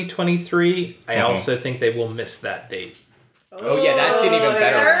in 2023. I also think they will miss that date. Oh, yeah, that's an even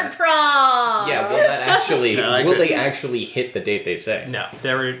better Third one. prom. Yeah, will that actually, Yeah, I will could- they actually hit the date they say? No,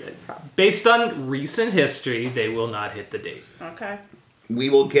 they're based on recent history. They will not hit the date. Okay. We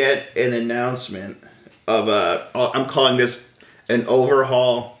will get an announcement of I'm calling this an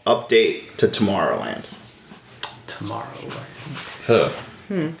overhaul update to Tomorrowland. Tomorrow. Huh.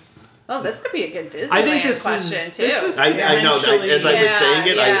 Oh, this could be a good Disneyland I think this question is too. this is I know that potentially- as I was saying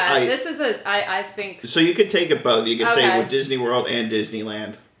it, yeah. I This is I think. so you could take it both. You could say Okay. with Disney World and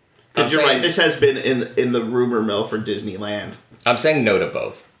Disneyland. I'm Because you're saying- right, this has been in the rumor mill for Disneyland. I'm saying no to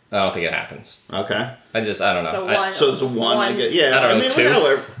both. I don't think it happens. Okay, I don't know. So I- one. so it's a one. I one's- guess. Yeah, I don't know, mean, 2?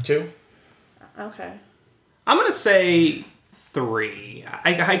 however- 2? Okay. I'm gonna say 3.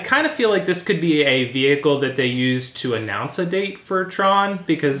 I kind of feel like this could be a vehicle that they use to announce a date for Tron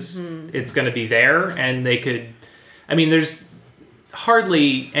because it's going to be there, and they could. I mean, there's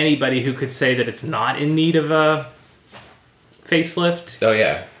hardly anybody who could say that it's not in need of a facelift. Oh,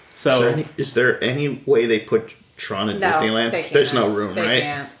 yeah. So Is there any way they put Tron at No, Disneyland? they There's no can't. room, They right?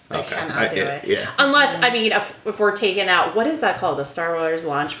 can't. They Okay. cannot do it. Yeah. Unless, I mean, if we're taking out, what is that called? The Star Wars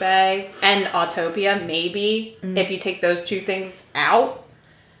launch bay and Autopia, maybe. If you take those two things out.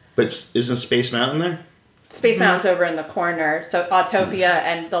 But isn't Space Mountain there? Space Mountain's over in the corner, so Autopia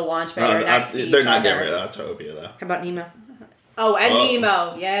and the launch bay are next to each they're not other. getting rid of Autopia though. How about Nemo? Oh, and Oh.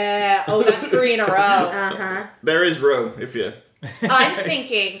 Nemo. Yeah. Oh, that's 3 in a row. Uh-huh. There is room if you. I'm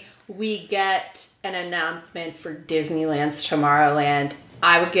thinking we get an announcement for Disneyland's Tomorrowland.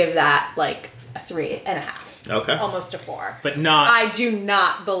 I would give that like a 3.5. Okay. Almost a 4. but not. I do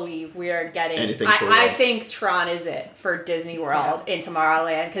not believe we are getting Anything for I real. think Tron is it for Disney World in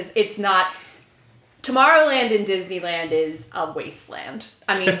Tomorrowland because it's not Tomorrowland and Disneyland is a wasteland.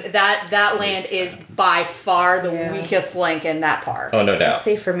 I mean that land is by far the Yeah. weakest link in that park. Oh, no doubt.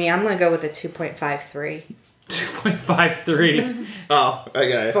 Say for me, I'm gonna go with a 2.53 2.53. Oh,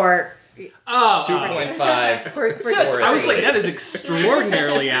 okay. for 2.5. for I was like, that is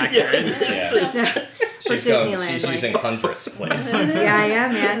extraordinarily accurate. Yeah. She's Disneyland, she's like- using hundredths place. yeah, I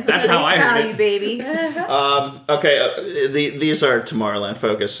am, man. That's how I Face heard value, it. baby. Okay. These are Tomorrowland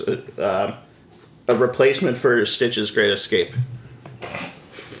focus. A replacement for Stitch's Great Escape.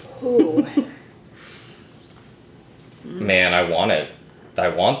 Ooh. Man, I want it. I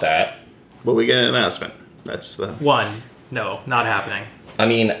want that. But we get an announcement. That's the. 1. No, not happening. I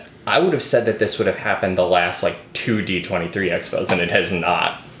mean, I would have said that this would have happened the last, 2 D23 expos, and it has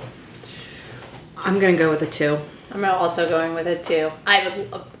not. I'm gonna go with a 2. I'm also going with it too.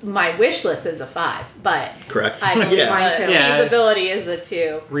 My wish list is a 5, but Correct. I believe Yeah. Mine the too. Yeah. feasibility is a 2.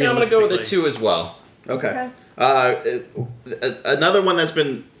 Yeah, I'm going to go with a Realistically. 2 as well. Okay. Another one that's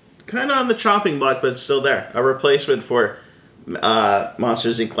been kind of on the chopping block, but it's still there. A replacement for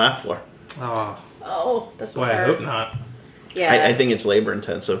Monsters Inc. Laugh Floor. Oh, Oh, this boy, would I hurt. hope not. Yeah. I think it's labor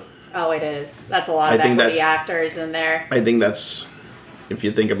intensive. Oh, it is. That's a lot I of think equity that's- actors in there. I think that's, if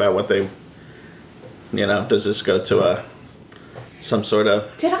you think about what they, Does this go to some sort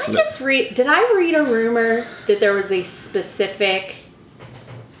of... Did I read a rumor that there was a specific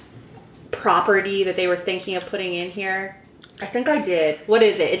property that they were thinking of putting in here? I think I did. What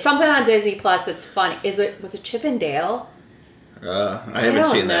is it? It's something on Disney Plus that's funny. Was it Chip and Dale? I haven't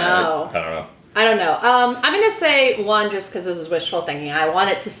seen that. I don't know. I'm going to say one just because this is wishful thinking. I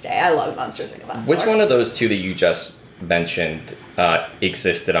want it to stay. I love Monsters, Inc. Which one of those two that you just mentioned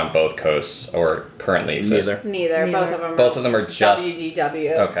existed on both coasts or currently exist? Neither. Both of them are just...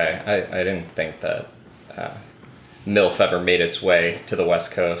 WDW. Okay. I didn't think that MILF ever made its way to the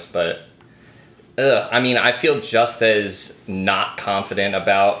West Coast, but... I feel just as not confident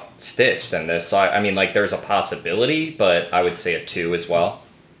about Stitch than this. So, there's a possibility, but I would say a 2 as well.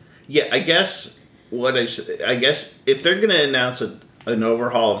 Yeah, I guess if they're going to announce an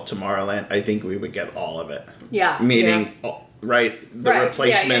overhaul of Tomorrowland, I think we would get all of it. Yeah. Meaning, right, the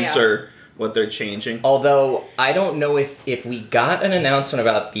replacements are what they're changing. Although, I don't know if we got an announcement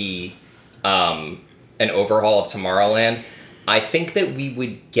about the an overhaul of Tomorrowland, I think that we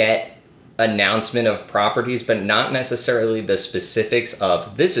would get announcement of properties, but not necessarily the specifics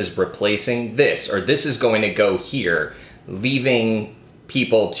of this is replacing this or this is going to go here, leaving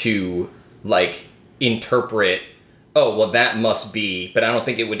people to interpret, oh well that must be, but I don't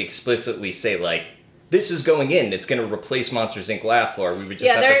think it would explicitly say this is going in, it's going to replace Monsters Inc. Laugh Floor. We would just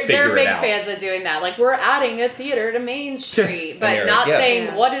have to figure it out. They're big fans of doing that. We're adding a theater to Main Street, but not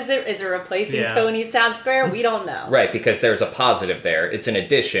saying what is it? Is it replacing Tony's Town Square? We don't know. Right, because there's a positive there. It's an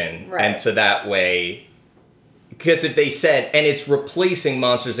addition. Right. And so that way, because if they said, and it's replacing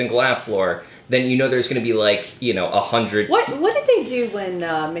Monsters Inc. Laugh Floor, then there's going to be 100... What did they do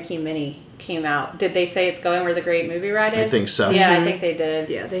when Mickey and Minnie came out? Did they say it's going where the Great Movie Ride is? I think so. Yeah, I think they did.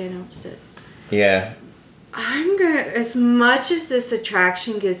 Yeah, they announced it. Yeah. As much as this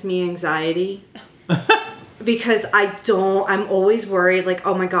attraction gives me anxiety, because I'm always worried,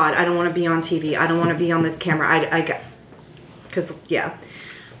 oh my God, I don't want to be on TV. I don't want to be on the camera.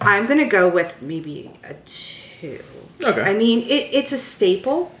 I'm going to go with maybe a 2. Okay. It's a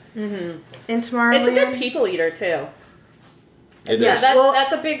staple in Tomorrowland. It's a good people eater, too. It is.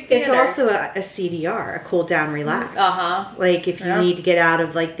 That's a big theater. It's also a CDR, a cool down relax. If you need to get out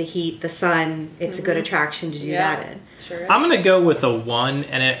of the heat, the sun, it's a good attraction to do that in. Sure is. I'm gonna go with a 1,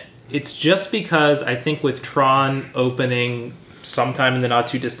 and it's just because I think with Tron opening sometime in the not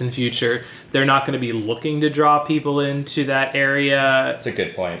too distant future, they're not going to be looking to draw people into that area. That's a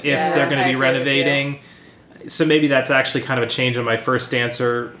good point. If they're going to be renovating. So maybe that's actually kind of a change on my first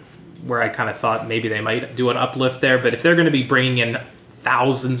answer, where I kind of thought maybe they might do an uplift there. But if they're going to be bringing in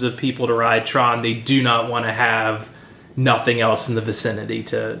thousands of people to ride Tron, they do not want to have nothing else in the vicinity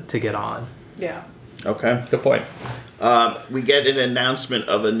to get on. Yeah. Okay. Good point. We get an announcement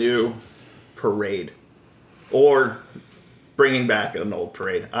of a new parade. Or bringing back an old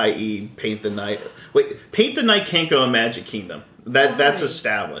parade, i.e. Paint the Night. Wait, Paint the Night can't go in Magic Kingdom. That's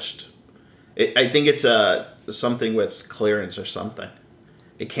established. I think it's something with clearance or something.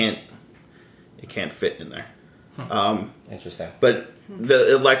 It can't fit in there. Interesting. But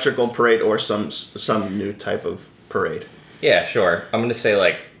the electrical parade or some new type of parade. Yeah, sure. I'm going to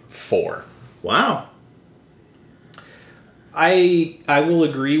say 4. Wow. I will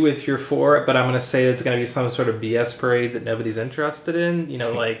agree with your 4, but I'm going to say it's going to be some sort of BS parade that nobody's interested in.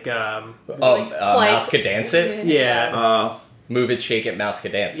 Mouse could dance it? Yeah. Move it, shake it, mouse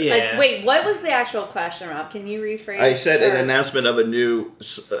could dance it. Yeah. Wait, what was the actual question, Rob? Can you rephrase? I said an announcement of a new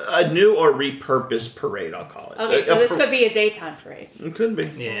or repurposed parade, I'll call it. Okay, so this could be a daytime parade. It could be.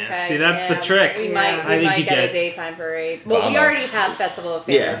 Yeah. Okay, See, that's the trick. We might get a daytime parade. Well, we already have Festival of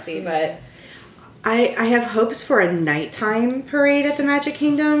Fantasy, but... I have hopes for a nighttime parade at the Magic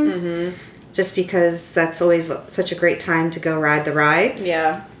Kingdom. Just because that's always such a great time to go ride the rides.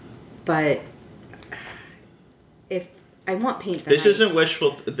 Yeah. But if I want Paint the This Night. isn't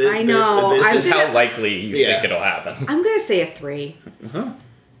wishful. I know. This is how likely you think it'll happen. I'm going to say a 3.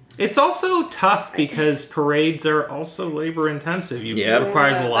 It's also tough because parades are also labor intensive. It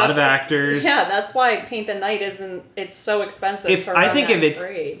requires a lot of actors. Yeah, that's why Paint the Night it's so expensive If to run I think that if it's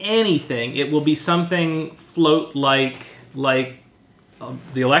parade. anything, it will be something float like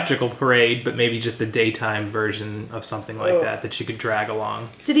the electrical parade, but maybe just a daytime version of something like that you could drag along.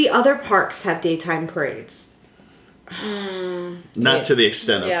 Do the other parks have daytime parades? Not to the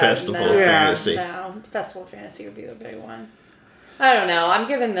extent of Festival of Fantasy. No, Festival of Fantasy would be the big one. I don't know. I'm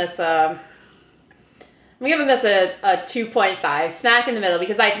giving this a 2.5, smack in the middle,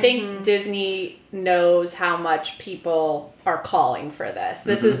 because I think Disney knows how much people are calling for this.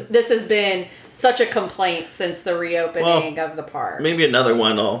 This has been such a complaint since the reopening of the park. Maybe another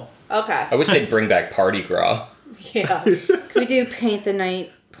one Okay. I wish they'd bring back Party Gras. Yeah. Could we do paint the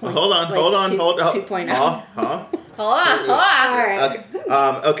night? Points, Hold on. 2.0. Huh? Hold on. All right.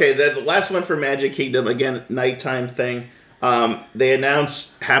 Okay. Okay. The last one for Magic Kingdom, again, nighttime thing. They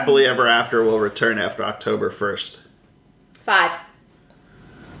announced Happily Ever After will return after October 1st. 5.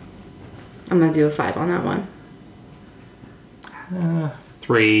 I'm gonna do a 5 on that one.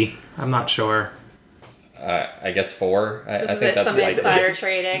 3. I'm not sure. I guess 4. I This think is that's some likely. insider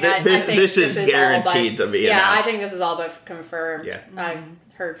trading. I This- think this is all guaranteed but- to be Yeah, I announced. think this is all but confirmed. Yeah. I've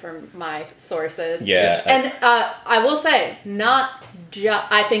heard from my sources. Yeah. And I will say,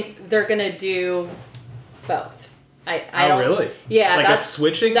 I think they're gonna do both. I Oh, don't really? Yeah, Like a that's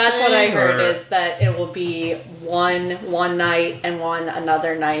switching That's what I thing, heard or- is that it will be one night and one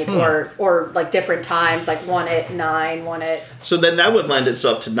another night, or like different times, like one at 9, one at. So then that would lend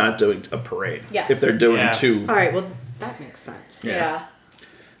itself to not doing a parade. Yes. If they're doing Yeah. 2. All right. Well, that makes sense. Yeah.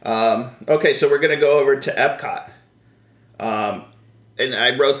 Yeah. Okay, so we're going to go over to Epcot. And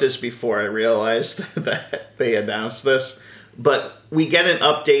I wrote this before I realized that they announced this. But we get an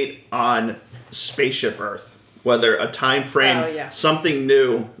update on Spaceship Earth. Whether a time frame, Oh, yeah. something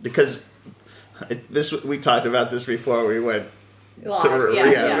new. Because we talked about this before we went Live.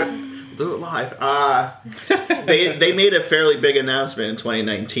 Yeah. do it live. They made a fairly big announcement in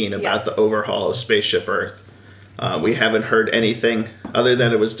 2019 about Yes. the overhaul of Spaceship Earth. We haven't heard anything other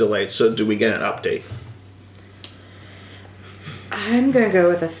than it was delayed. So do we get an update? I'm gonna go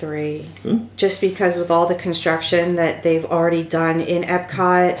with a 3, just because with all the construction that they've already done in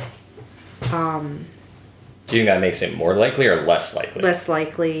Epcot, Do you think that makes it more likely or less likely? less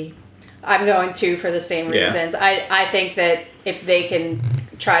likely. I'm going 2 for the same Yeah. reasons. I think that if they can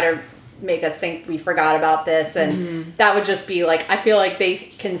try to make us think we forgot about this, and that would just be like, I feel like they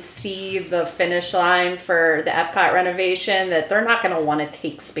can see the finish line for the Epcot renovation, that they're not going to want to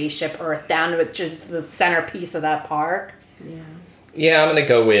take Spaceship Earth down, which is the centerpiece of that park. Yeah, I'm gonna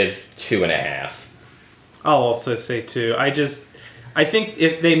go with 2.5. I'll also say 2. I think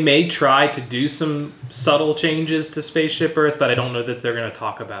if they may try to do some subtle changes to Spaceship Earth, but I don't know that they're going to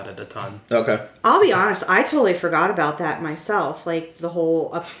talk about it a ton. Okay. I'll be honest, I totally forgot about that myself. Like the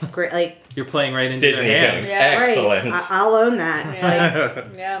whole upgrade, like You're playing right into Disney their hands. thing. Yeah, right. Excellent. I'll own that. Like,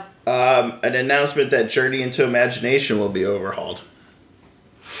 Yeah. An announcement that Journey into Imagination will be overhauled.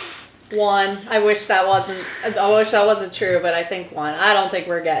 1. I wish that wasn't true, but I think 1. I don't think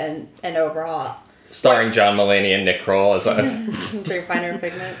we're getting an overhaul. Starring John Mulaney and Nick Kroll as a Dreamfinder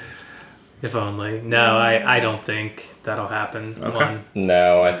Figment. If only. No, I don't think that'll happen. Okay. 1.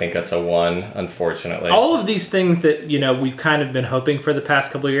 No, I think that's a 1, unfortunately. All of these things that, we've kind of been hoping for the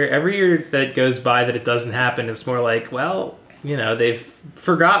past couple of years, every year that goes by that it doesn't happen, it's more like, well, they've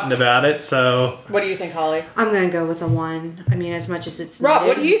forgotten about it, so... What do you think, Holly? I'm gonna go with a 1. I mean, as much as it's Rob,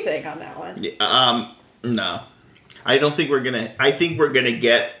 needed. what do you think on that one? Yeah, no. I don't think we're gonna. I think we're gonna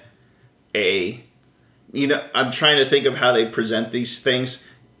get a. I'm trying to think of how they present these things.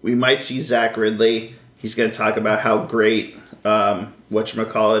 We might see Zach Ridley. He's gonna talk about how great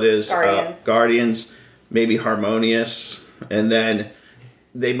whatchamacallit is. Guardians. Guardians. Maybe Harmonious, and then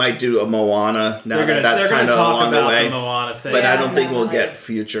they might do a Moana. Now They're that's gonna kind of talk along the about way. the Moana thing. But I Yeah, don't think we'll definitely. get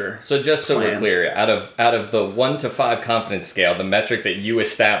future. So just so we're plans. clear, out of the 1 to 5 confidence scale, the metric that you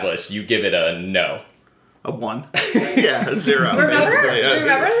established, you give it a no. A 1. Yeah, a 0. Remember? basically. Do you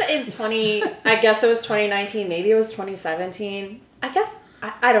remember I guess it was 2019, maybe it was 2017. I guess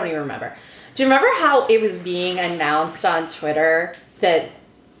I don't even remember. Do you remember how it was being announced on Twitter that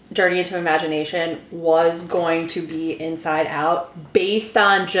Journey into Imagination was going to be Inside Out based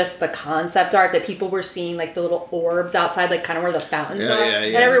on just the concept art that people were seeing, like the little orbs outside, like kind of where the fountains Yeah, are, yeah,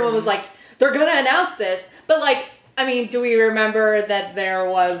 and yeah. everyone was like, they're gonna announce this, but like. I mean, do we remember that there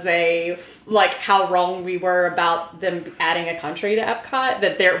was how wrong we were about them adding a country to Epcot?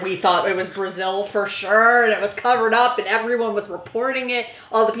 That we thought it was Brazil for sure, and it was covered up, and everyone was reporting it.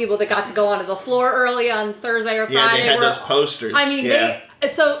 All the people that got to go onto the floor early on Thursday or Friday Yeah, they had were. those posters. I mean, yeah.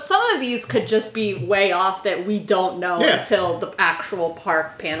 so some of these could just be way off that we don't know Yeah. until the actual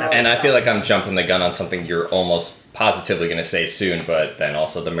park panel. And I feel like I'm jumping the gun on something you're almost positively going to say soon, but then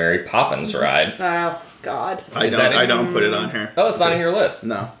also the Mary Poppins ride. Oh God. Is that I in- don't put it on here. Oh, it's not on your list.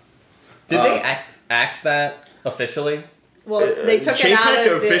 No. Did they axe that officially? Well, they took it out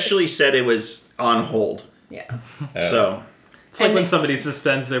JPEG of officially said it was on hold. Yeah. So It's like And when they- somebody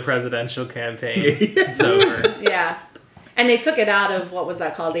suspends their presidential campaign. It's over. Yeah. And they took it out of, what was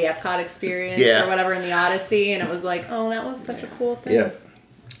that called? The Epcot Experience Yeah. or whatever in the Odyssey. And it was like, oh, that was such a cool thing. yeah.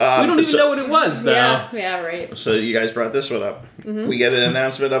 We don't even know what it was, though. Yeah, right. So you guys brought this one up. Mm-hmm. We get an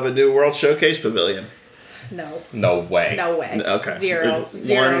announcement of a new World Showcase Pavilion. No. No way. No way. Okay. Zero. One,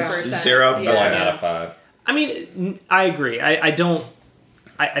 0%. zero? Yeah. 1 out of 5. I mean, I agree. I don't.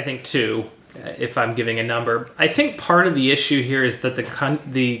 I think 2. If I'm giving a number, I think part of the issue here is that the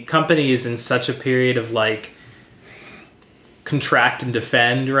company is in such a period of like contract and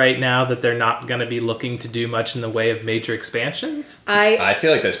defend right now that they're not going to be looking to do much in the way of major expansions. I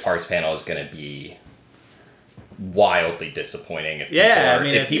feel like this parts panel is going to be wildly disappointing if people Yeah, are, I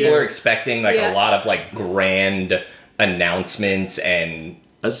mean, if if people you- are expecting like Yeah. a lot of like grand announcements and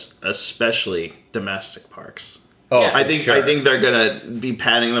Especially domestic parks. oh, Yeah. I for think sure. I think they're gonna be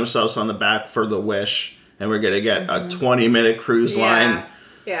patting themselves on the back for the Wish, and we're gonna get a 20-minute cruise line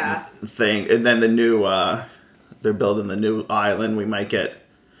Yeah. thing, and then the new they're building the new island. We might get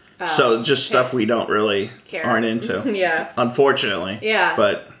so just stuff we don't really Care. aren't into, Yeah. unfortunately. Yeah.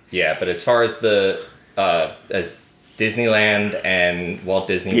 But Yeah, but as far as the as Disneyland and Walt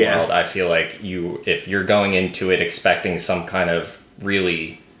Disney Yeah. World, I feel like if you're going into it expecting some kind of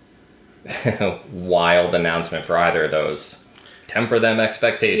really wild announcement for either of those, temper them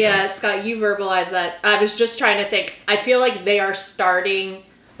expectations. Yeah, Scott, you verbalized that. I was just trying to think. I feel like they are starting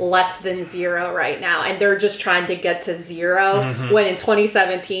less than 0 right now, and they're just trying to get to 0. When in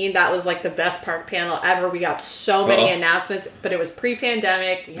 2017, that was like the best park panel ever. We got so many Oh. announcements, but it was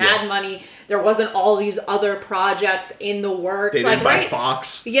pre-pandemic. We Yeah. had money. There wasn't all these other projects in the works. they like didn't buy right,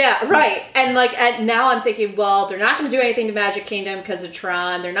 Fox. yeah, right. And like now I'm thinking, well, they're not going to do anything to Magic Kingdom because of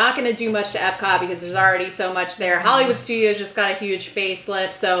Tron. They're not going to do much to Epcot because there's already so much there. Hollywood Studios just got a huge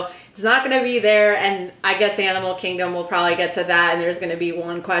facelift, so it's not going to be there. And I guess Animal Kingdom will probably get to that. And there's going to be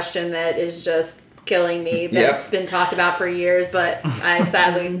one question that is just killing me that's been talked about for years, but I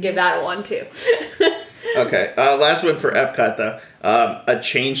sadly give that a 1 too. Okay, last one for Epcot though. A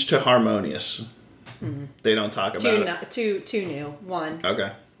change to Harmonious. They don't talk about it. Two new. 1.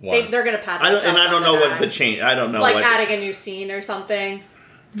 Okay. One. They're going to pat I themselves don't on know the what back. the change. I don't know Like what. adding a new scene or something.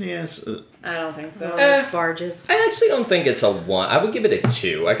 Yes. I don't think so. Those barges. I actually don't think it's a 1. I would give it a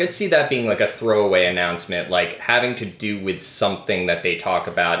 2. I could see that being like a throwaway announcement, like having to do with something that they talk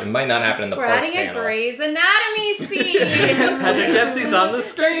about. It might not happen in the We're parks adding a panel. Grey's Anatomy scene. Patrick Dempsey's on the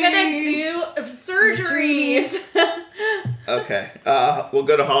screen. We're gonna do surgeries. Okay. We'll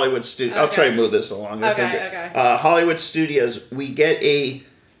go to Hollywood Studios. I'll try Okay. and move this along. Okay. Hollywood Studios. We get a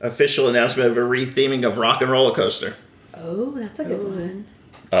official announcement of a retheming of Rock and Roller Coaster. Oh, that's a good one.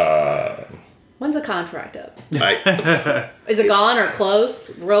 Uh, When's the contract up? I Is it gone or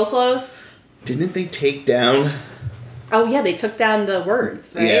close? Real close? didn't they take down? Oh yeah, they took down the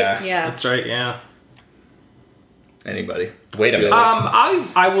words, right? Yeah. Yeah. That's right. Yeah. Anybody? wait a minute.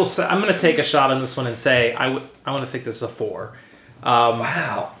 I will say I'm going to take a shot on this one and say I want to think this is a 4.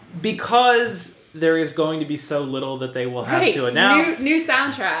 Wow. Because there is going to be so little that they will have Right. to announce. New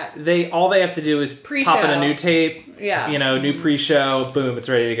soundtrack. All they have to do is Pre-show. pop in a new tape. Yeah. New pre-show. Boom, it's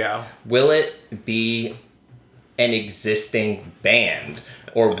ready to go. Will it be an existing band?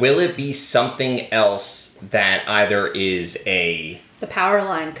 Or will it be something else that either is The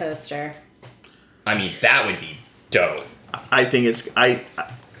Powerline coaster. Hmm. I mean, that would be dope. I think it's I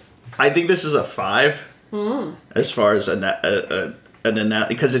think this is a 5 as far as an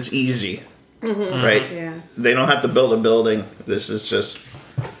because it's easy, right? Yeah. They don't have to build a building. This is just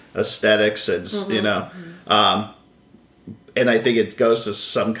aesthetics and and I think it goes to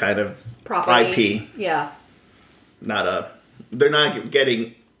some kind of Property. IP, Yeah. not a. They're not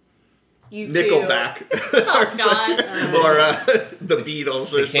getting You Nickelback Oh God. or the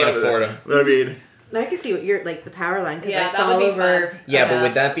Beatles or They can't something. afford 'em. I mean, I can see what you're like the power line because Yeah, I that saw would be over. fun. Yeah, but Yeah.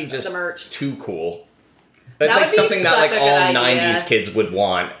 would that be just The merch. too cool? That's That like would be something that like such a all good idea. 90s kids would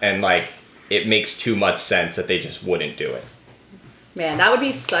want, and like it makes too much sense that they just wouldn't do it. Man, that would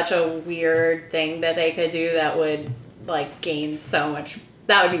be such a weird thing that they could do that would like gain so much.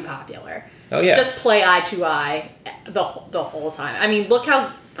 That would be popular. Oh yeah. Just play eye to eye the whole time. I mean, look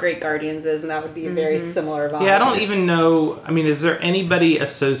how great Guardians is, and that would be a very similar vibe. Yeah, I don't even know. I mean, is there anybody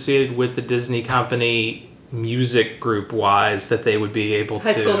associated with the Disney company music group wise that they would be able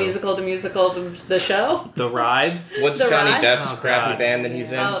High to School Musical, the show. the ride? What's The Johnny Ride? Depp's Oh, crappy God. band that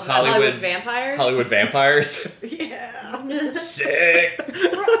he's in? Oh, Hollywood Vampires. Hollywood Vampires. Yeah. Sick.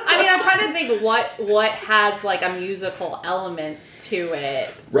 I mean, I'm trying to think what has like a musical element to it.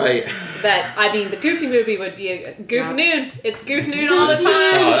 right. That I mean, the Goofy movie would be a Goof Yeah. Noon. It's Goof Noon all the Oh,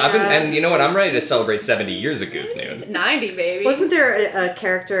 time. and you know what? I'm ready to celebrate 70 years of Goof Noon. 90 baby. Wasn't there a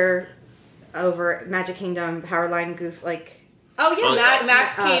character over Magic Kingdom Powerline Goof like? Oh yeah, Oh,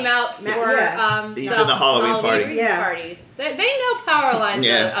 Max came out for yeah. He's in the Halloween party. Yeah. party. They know Powerline's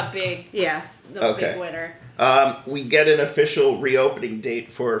Yeah. a big Yeah. Okay. big winner. We get an official reopening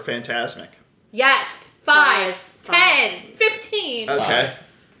date for Fantasmic. Yes, 5, Five. 10, 15. Okay.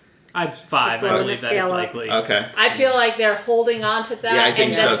 I'm 5. I blowing believe the that is scale up. likely. Okay. I feel like they're holding on to that, Yeah, I think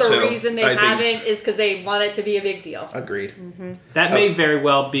and that's so, the too. reason they I think- haven't is because they want it to be a big deal. Agreed. That may very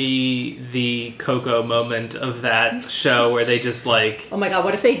well be the Coco moment of that show where they just like. Oh my god,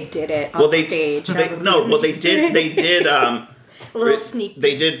 what if they did it on Well, they stage? They, no, well they did. They did. A little sneak.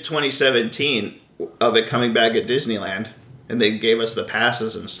 They did 2017 of it coming back at Disneyland, and they gave us the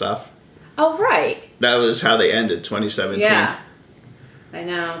passes and stuff. Oh, right. That was how they ended 2017. Yeah. I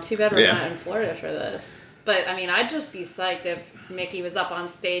know. Too bad we're Yeah. not in Florida for this. But, I mean, I'd just be psyched if Mickey was up on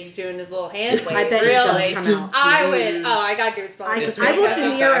stage doing his little hand wave. I bet really. it does come out. I would. Oh, I got goosebumps. I just will thinking De about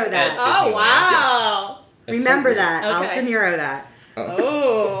it. Niro Back that. at Oh, Disneyland, wow. It's Remember so weird. that. I'll Okay. De Niro that.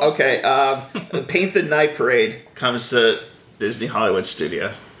 Oh. Okay. The Paint the Night Parade comes to Disney Hollywood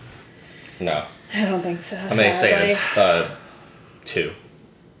Studios. No. I don't think so. I'm going to say sadly. 2.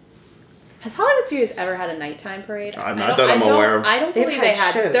 Has Hollywood Studios ever had a nighttime parade? Not I don't- that I'm I don't- aware of. I don't They've believe they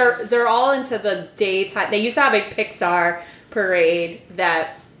had had. shows. They're all into the daytime. They used to have a Pixar parade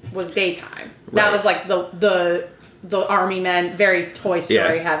that was daytime. That Right. was like the Army Men, very Toy Story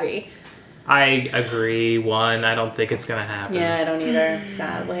Yeah. heavy. I agree. 1. I don't think it's gonna happen. Yeah, I don't either.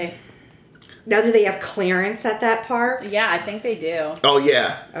 Sadly. Now, do they have clearance at that park? Yeah, I think they do. Oh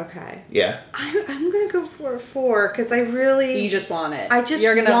yeah, Okay. yeah. I'm going to go for a 4 because I really. You just want it. I just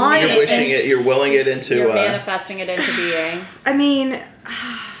You're gonna want it. You're manifest- wishing it. You're willing it into. You're manifesting it into being. I mean,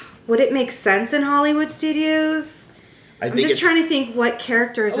 would it make sense in Hollywood Studios? I I'm think just it's. trying to think what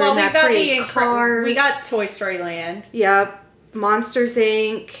characters are Well, in we that got parade. the Cars. we got Toy Story Land. Yep. Monsters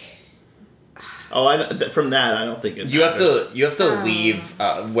Inc. From that, I don't think it. You have matters. to leave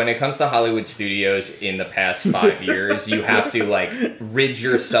when it comes to Hollywood studios in the past 5 years. You have to like rid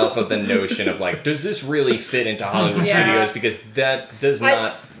yourself of the notion of like, does this really fit into Hollywood Yeah. studios? Because that does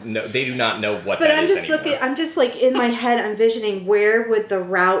not. No, they do not know what But that I'm is just anymore. looking. I'm just like in my head. I'm visioning where would the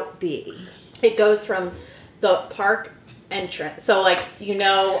route be? It goes from the park entrance. So like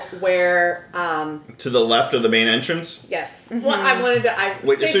where to the left of the main entrance. yes. Well, I wanted to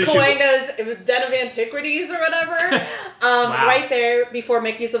Wait, say so you should- Coanga's Den of Antiquities or whatever. Wow. Right there before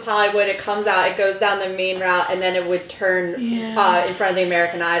Mickey's of Hollywood, it comes out, it goes down the main route, and then it would turn Yeah. in front of the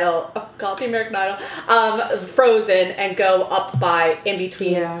American Idol. Oh god, the American Idol. Frozen and go up by in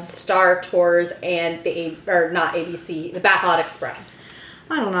between Yeah. Star Tours and not ABC, the Backlot Express.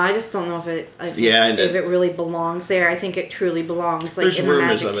 I don't know. I just don't know if it. Yeah, and if it really belongs there. I think it truly belongs like There's in the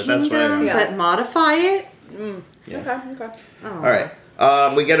rumors Magic of it, that's what I Kingdom, know. but modify it. Okay. Oh. All right.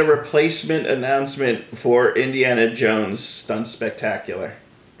 We get a replacement announcement for Indiana Jones Stunt Spectacular.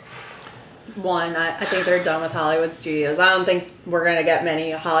 One, I think they're done with Hollywood Studios. I don't think we're gonna get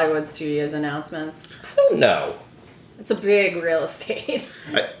many Hollywood Studios announcements. I don't know. It's a big real estate.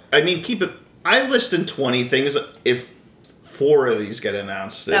 I mean, keep it. I listed 20 things. If 4 of these get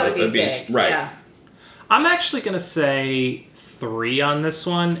announced, That would it be big. right. Yeah. I'm actually going to say 3 on this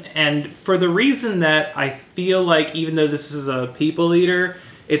one, and for the reason that I feel like even though this is a people eater,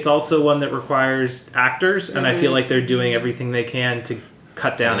 it's also one that requires actors, and I feel like they're doing everything they can to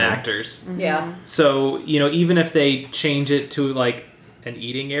cut down actors. Yeah. So, even if they change it to like an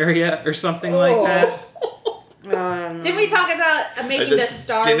eating area or something like Oh. that. Didn't we talk about making the the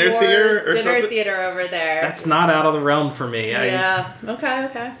Star dinner Wars theater or dinner something? theater over there? That's not out of the realm for me. yeah.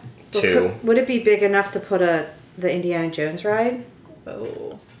 Okay. 2. Would it be big enough to put the Indiana Jones ride?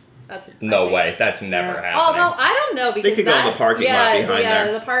 Oh, that's No I way. think- That's never happening. Although I don't know because could go in the parking lot behind yeah,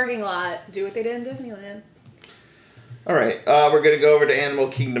 there. the parking lot. Do what they did in Disneyland. All right. We're gonna go over to Animal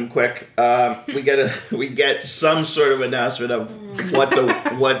Kingdom quick. We get some sort of announcement of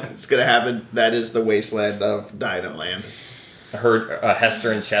what's gonna happen. That is the wasteland of Dino Land. I heard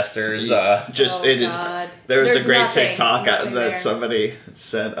Hester and Chester's. Just Oh, it is. God. There was There's a great nothing- TikTok nothing that there. somebody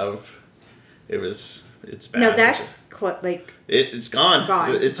sent of. It's bad. No, that's like It's gone.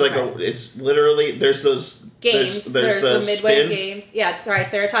 Gone. It's like Okay. it's literally there's those Games. There's the Midway spin games. Yeah, sorry,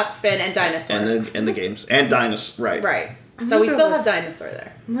 Ceratop Spin and Dinosaur. and the games and dinosaur right. right. I'm So we gonna still go have Dinosaur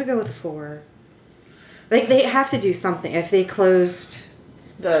there. I'm gonna go with a 4. Like they have to do something if they closed.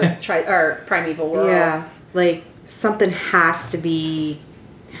 The Primeval World. Yeah, like something has to be.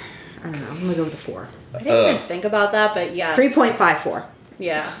 I don't know. I'm gonna go with a 4. I didn't even think about that, but yes. 3.54.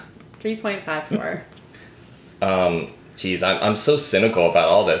 Yeah. 3.54. Geez, I'm so cynical about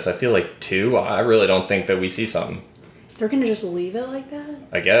all this. I feel like 2. I really don't think that we see something. They're gonna just leave it like that?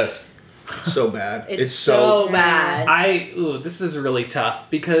 I guess. It's so bad. It's so bad. This is really tough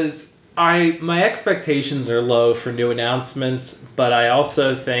because my expectations are low for new announcements, but I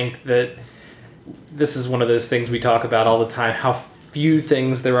also think that this is one of those things we talk about all the time, how few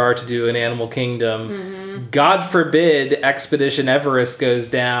things there are to do in Animal Kingdom. God forbid Expedition Everest goes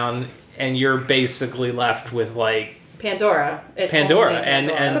down and you're basically left with like Pandora. It's Pandora only and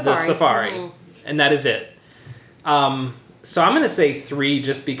Pandora. the safari. And that is it. So I'm gonna say 3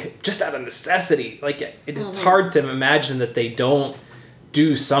 just out of necessity. Like it's hard to imagine that they don't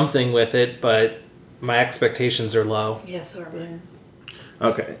do something with it, but my expectations are low. Yes, or mine.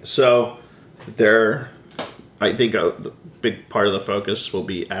 Okay, so I think the big part of the focus will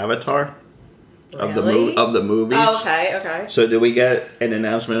be Avatar of Really? the movies. Oh, okay. So do we get an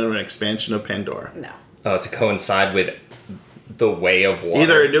announcement of an expansion of Pandora? No. Oh, to coincide with the Way of Water.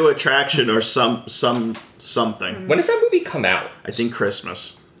 Either a new attraction or something. When does that movie come out? I think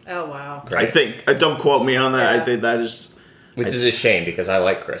Christmas. Oh, wow. Great. I think. Don't quote me on that. Yeah. I think that is. Which is a shame because I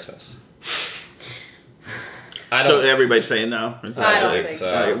like Christmas. I So don't. everybody's saying no. Is that I don't like- think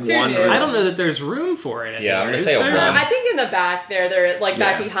so. like Too one new. or- I don't know that there's room for it. Yeah, I'm gonna anywhere, say is a there? one. I think in the back there, they're like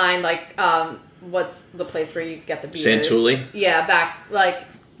back Yeah. behind, like, what's the place where you get the beers? Santulli? Yeah, back, like,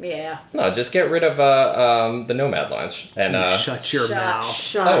 yeah. No, just get rid of the Nomad Lounge and Shut your mouth.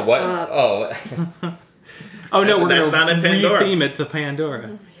 Shut oh what up. oh Oh no, we're That's gonna not in Pandora. re-theme it to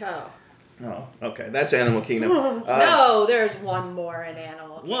Pandora. Oh. Oh, okay. That's Animal Kingdom. No, there's one more in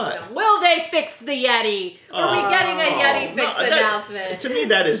Animal Kingdom. What? Will they fix the Yeti? Are we getting a Yeti fix that- announcement? To me,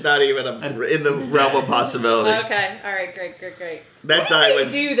 that is not even in the realm of possibility. Okay, all right, great. That Why died did when.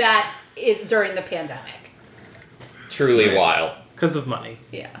 they do that during the pandemic? truly Right. wild. Because of money.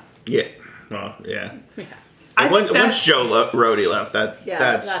 Yeah. Yeah. Well, yeah. Yeah. I Once, think that- once Joe Rody left, that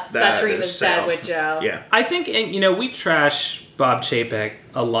Yeah, that dream is dead sailed. with Joe. Yeah. I think, and we trash Bob Chapek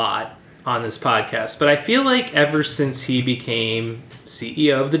a lot on this podcast, but I feel like ever since he became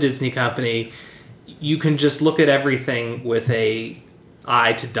CEO of the Disney company, you can just look at everything with a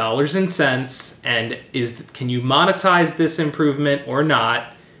eye to dollars and cents, and can you monetize this improvement or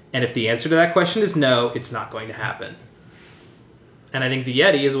not? And if the answer to that question is no, it's not going to happen. And I think the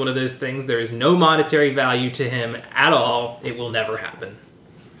Yeti is one of those things. There is no monetary value to him at all. It will never happen.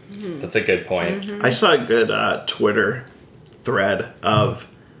 That's a good point. I saw a good Twitter thread of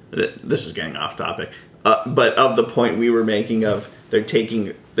this is getting off topic, but of the point we were making of they're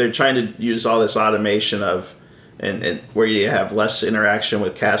trying to use all this automation of and where you have less interaction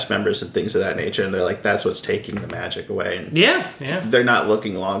with cast members and things of that nature, and they're like that's what's taking the magic away, and Yeah. they're not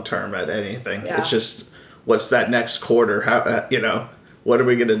looking long term at anything. Yeah. It's just what's that next quarter? How what are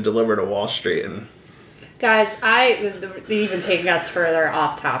we going to deliver to Wall Street? And Guys, even taking us further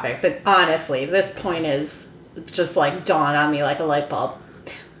off topic, but honestly, this point is just like dawned on me like a light bulb.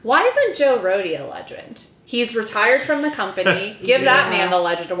 Why isn't Joe Rody a legend? He's retired from the company. Give that man the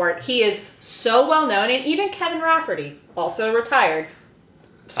Legend Award. He is so well known, and even Kevin Rafferty, also retired.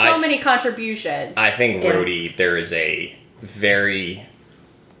 So many contributions. I think Rhodey, there is a very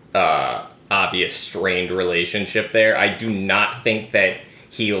obvious strained relationship there. I do not think that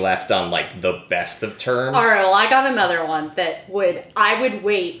he left on like the best of terms. All right, well, I got another one that I would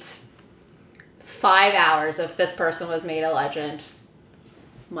wait 5 hours if this person was made a legend.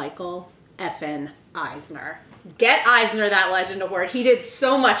 Michael effin Eisner. Get Eisner that Legend Award. He did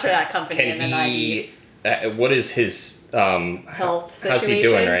so much for that company in the 90s. What is his Health situation. how's he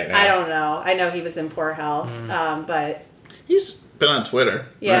doing right now? I don't know. I know he was in poor health, but he's been on Twitter.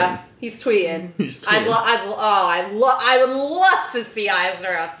 yeah, right? he's tweeting. He's I tweeting. would love to see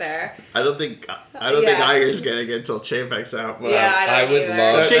Eisner up there. I don't think Yeah. Iger's getting it until Chapek's out. But Yeah, I I don't would either.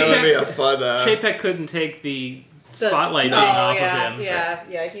 love- that would be a fun. Chapek couldn't take the The- spotlight being off yeah, of him.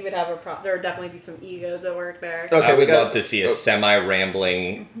 Yeah, he would have there would definitely be some egos at work there. Okay, I we would got- love to see a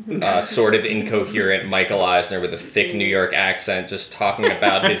semi-rambling, sort of incoherent Michael Eisner with a thick New York accent just talking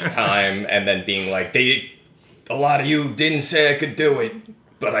about his time and then being like, a lot of you didn't say I could do it,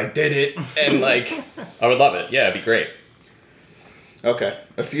 but I did it. And like, I would love it. Yeah, it'd be great. Okay,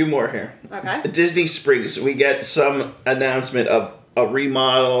 a few more here. Okay. Disney Springs, we get some announcement of a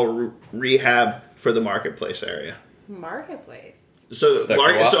remodel, rehab for the marketplace area. Marketplace. So, The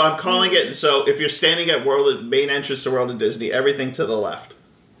co-op? so I'm calling it. So, if you're standing at main entrance to World of Disney, everything to the left.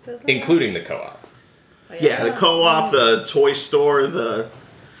 Including the co-op. Yeah, the co-op, the toy store, the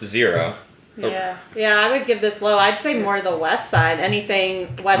 0. Yeah, I would give this low. I'd say more the west side.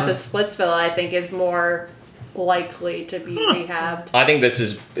 Anything west of Splitsville, I think, is more likely to be rehabbed. I think this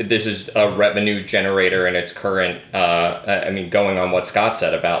is a revenue generator in its current. Going on what Scott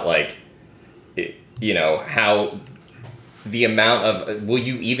said about like, how the amount of will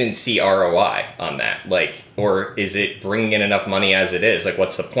you even see ROI on that? Like, or is it bringing in enough money as it is? Like,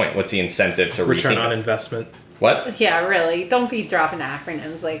 what's the point? What's the incentive to Return rethink on it? investment. What? Yeah, really. Don't be dropping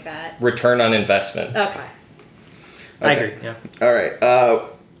acronyms like that. Return on investment. Okay. I Okay. agree. Yeah. All right.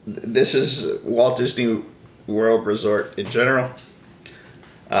 This is Walt Disney World Resort in general.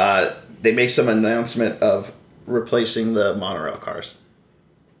 They make some announcement of replacing the monorail cars.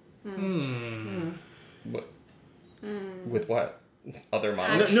 With what? Other New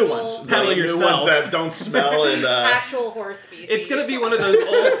models? ones. Paddle Like, new yourself. ones that don't smell and Actual horse species. It's gonna be one of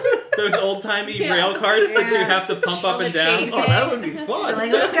those old timey Yeah. rail carts that you Yeah. have to pump up On and the down. chain. oh, that would be fun.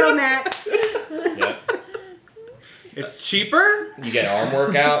 Like, let's go, Matt. Yeah. It's cheaper. You get an arm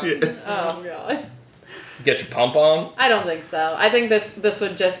workout, Oh god. get your pump on. I don't think so. I think this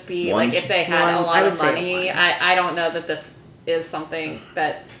would just be Once- like if they had a one, lot I would of say money. one. I don't know that this is something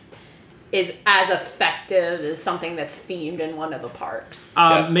that is as effective as something that's themed in one of the parks.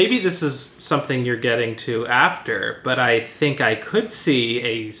 Yeah. Maybe this is something you're getting to after, but I think I could see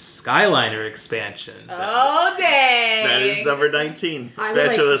a Skyliner expansion. Oh dang! That is number 19. I would Expansion like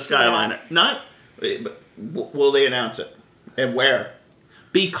of to the see that. Skyliner. Not. But will they announce it? And where?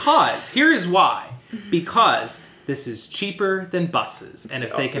 Because here is why. Because this is cheaper than buses, and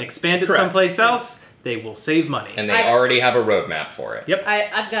if they can expand it Correct. someplace else, they will save money. And they I- already have a roadmap for it. Yep.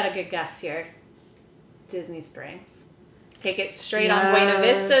 I've got a good guess here. Disney Springs. Take it straight on Yeah. Buena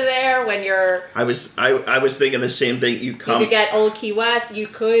Vista there when you're. I was thinking the same thing. You You come. could get Old Key West. You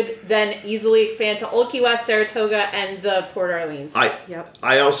could then easily expand to Old Key West, Saratoga, and the Port Orleans. Yep.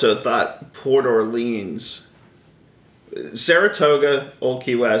 I also thought Port Orleans, Saratoga, Old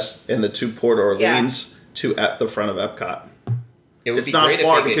Key West, and the two Port Orleans to at the front of Epcot. It would It's be not great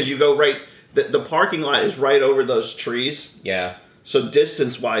far if they because could, you go right. The parking lot is right over those trees. Yeah. So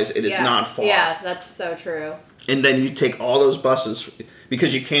distance wise, it is not far. Yeah, that's so true. And then you take all those buses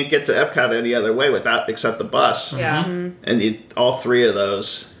because you can't get to Epcot any other way without except the bus. Yeah. And you, all three of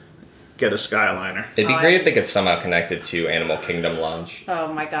those get a Skyliner. It'd be Oh, great I- if they could somehow connect it to Animal Kingdom Lodge. Oh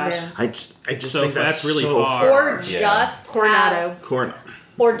my gosh. Yeah. I just So think that's really so far. Or Yeah. just Coronado. have, Corn.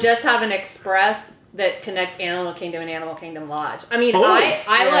 or just have an express that connects Animal Kingdom and Animal Kingdom Lodge. I mean, Oh, I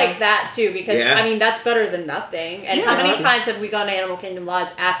yeah. like that too because Yeah. I mean that's better than nothing. And how Yeah. many times have we gone to Animal Kingdom Lodge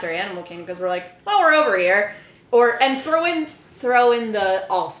after Animal Kingdom because we're like, well, we're over here, and throw in the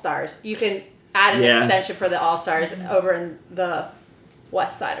All Stars. You can add an Yeah. extension for the All Stars over in the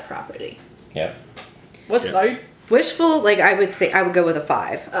west side of property. Yep. West Yeah. side? Wishful, like I would say, I would go with a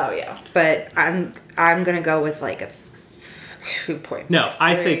 5, Oh yeah. but I'm gonna go with like a 2.5. No,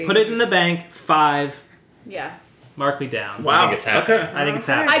 I say put it in the bank. 5. Yeah. Mark me down. Wow. think it's happening. Okay. I think it's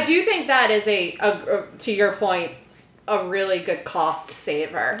Okay. happening. I do think that is a to your point, a really good cost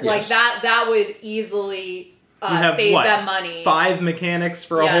saver. Like Yes. that would easily You have save what, them money. 5 mechanics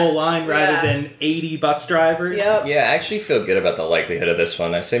for a Yes, whole line rather yeah. than 80 bus drivers. Yep. Yeah, I actually feel good about the likelihood of this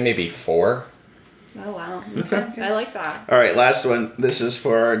one. I say maybe 4. Oh wow. Okay. I like that. All right, last one. This is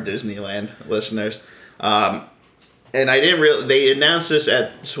for our Disneyland listeners. And I didn't really. They announced this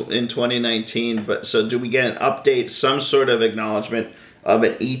in 2019, but so do we get an update, some sort of acknowledgement of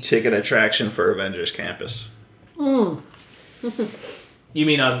an e-ticket attraction for Avengers Campus? You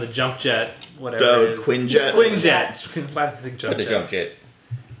mean on the jump jet, whatever The it is. Quinjet? Quinjet. Why did I think jump But the jet? jump jet.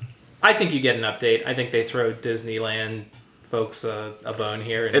 I think you get an update. I think they throw Disneyland folks a bone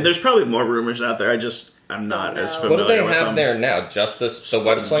here. And there's probably more rumors out there. I'm not Don't as know. familiar What do they with have them. there now? Just the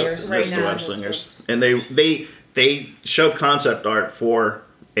web slingers? Right Just the now, web just slingers, and they showed concept art for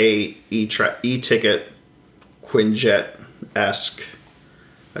a e-ticket Quinjet esque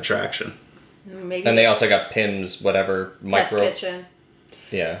attraction. Maybe And they this also got Pim's whatever test micro. kitchen.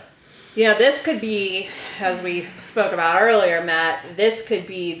 Yeah. Yeah, this could be, as we spoke about earlier, Matt, this could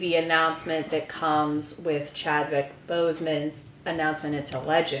be the announcement that comes with Chadwick Boseman's announcement into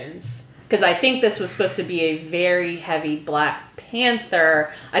Legends. Because I think this was supposed to be a very heavy Black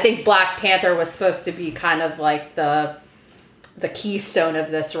Panther. I think Black Panther was supposed to be kind of like the keystone of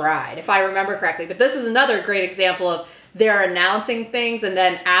this ride, if I remember correctly. But this is another great example of they're announcing things and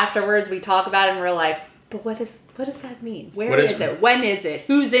then afterwards we talk about it and we're like, but what does that mean? Where What is- is it? When is it?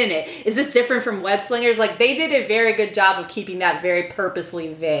 Who's in it? Is this different from Web Slingers? Like, they did a very good job of keeping that very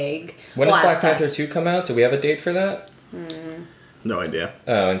purposely vague. When does last Black time. Panther 2 come out? Do we have a date for that? No idea.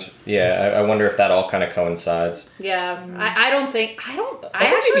 Oh, yeah. I wonder if that all kind of coincides. Yeah, I don't think I I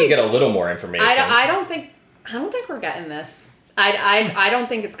think maybe you get a little more information. I don't think we're getting this. I don't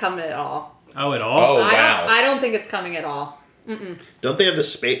think it's coming at all. Oh, at all? Oh, wow. I don't think it's coming at all. Don't they have the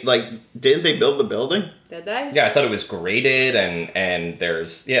space? Like, didn't they build the building? Did they? Yeah, I thought it was graded and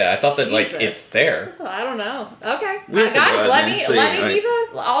there's I thought that like Jesus. it's there. Oh, I don't know. Okay, We have to go guys, ahead let and me see, be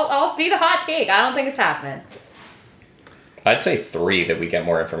the. I'll be the hot take. I don't think it's happening. I'd say 3 that we get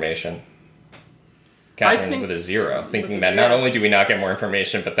more information. Catherine with a 0, thinking With a that not 0. only do we not get more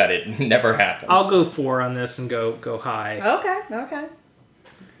information, but that it never happens. I'll go 4 on this and go high. Okay.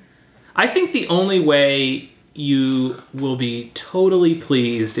 I think the only way you will be totally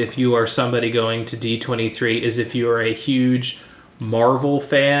pleased if you are somebody going to D23 is if you are a huge Marvel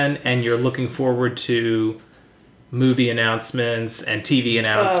fan and you're looking forward to movie announcements and TV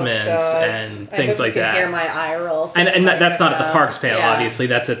announcements and things like that. Hear my eye roll. And that's not at the Parks panel, Yeah. obviously.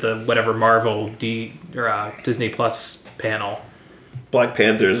 That's at the whatever Marvel Disney Plus panel. Black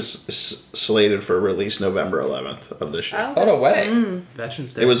Panther's slated for release November 11th of this year. Oh, no way.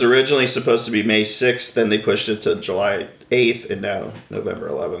 Veterans Day. It was originally supposed to be May 6th, then they pushed it to July 8th, and now November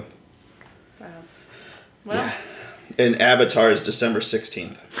 11th. Wow. Well, And Avatar is December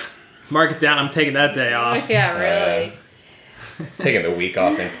 16th. Mark it down. I'm taking that day off. yeah, really. Taking the week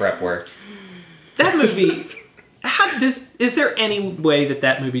off in prep work. That movie. Is there any way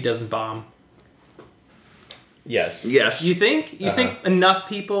that movie doesn't bomb? Yes. Yes. You think? You think enough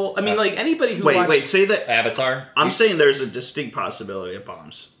people? I mean, like anybody who Wait, say that. Avatar? I'm saying there's a distinct possibility of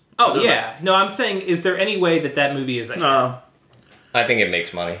bombs. Oh yeah. No, I'm saying, is there any way that movie is? No. I think it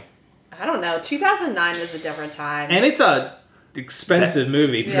makes money. I don't know. 2009 was a different time. And it's a expensive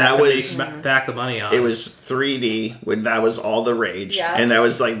movie for that to was- make back the money on. It was 3D when that was all the rage. Yeah. And that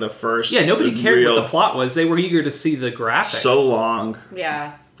was like the first. Yeah, nobody cared real, what the plot was. They were eager to see the graphics. So long.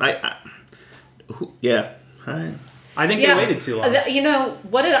 yeah. Yeah. I think they waited too long. You know,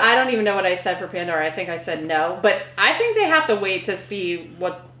 I don't even know what I said for Pandora. I think I said no. But I think they have to wait to see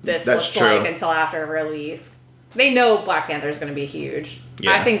what this That's looks true. like until after release. They know Black Panther is going to be huge.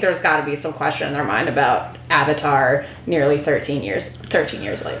 Yeah. I think there's got to be some question in their mind about Avatar nearly 13 years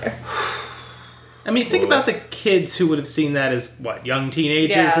later. I mean, think about the kids who would have seen that as, what, young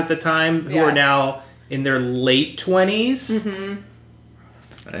teenagers Yeah. at the time, who Yeah. are now in their late 20s. Do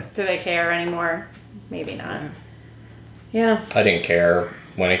they care anymore? Maybe not. Yeah. I didn't care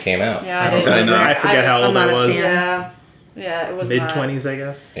when it came out. Yeah, I didn't. I know. I forget how I'm old not I a was. fan. Yeah. Yeah, it was not. Mid-20s, I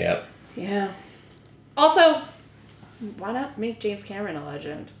guess. Yep. Yeah. Also, why not make James Cameron a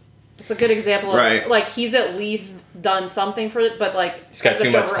legend? It's a good example of, Right. like, he's at least done something for it, but, like... He's got as a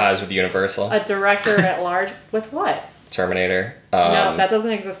too much direct- ties with Universal. A director at large. With what? Terminator. No, that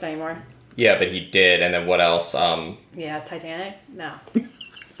doesn't exist anymore. Yeah, but he did. And then what else? Yeah, Titanic? No.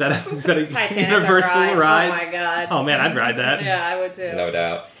 Is that a Titanic Universal the ride? Oh, my God. Oh, man, I'd ride that. Yeah, I would too. No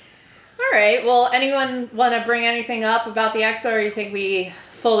doubt. All right. Well, anyone want to bring anything up about the expo, or you think we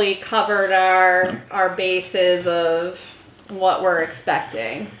fully covered our bases of what we're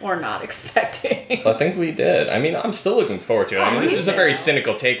expecting or not expecting? I think we did. I mean, I'm still looking forward to it. I mean, this me is a very too.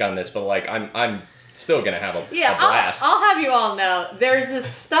 cynical take on this, but like, I'm still gonna have a Yeah, blast. I'll have you all know there's this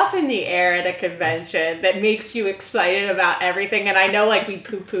stuff in the air at a convention that makes you excited about everything. And I know, like, we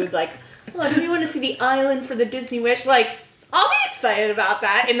poo-pooed, like, oh, do you want to see the island for the Disney Wish? Like, I'll be excited about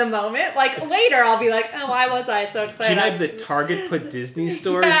that in the moment. Like, later I'll be like, oh, why was I so Do excited? you know that Target put Disney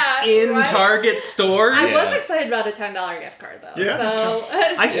stores Yeah, in right? Target stores? I was Yeah. excited about a $10 gift card, though. Yeah. So,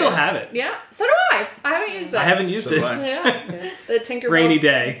 I still have it. yeah, so do I. I haven't used that. I haven't used So it. do I. Yeah. The Tinkerbell. Rainy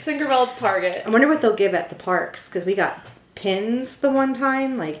day. Tinkerbell Target. I wonder what they'll give at the parks, because we got pins the one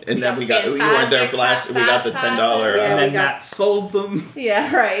time. Like, And then we went there Fantastic for last. We got the Fast $10. Passes. Yeah, And we then got- Matt sold them.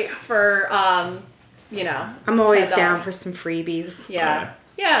 Yeah, right. For, you know. I'm always $10. down for some freebies. Yeah.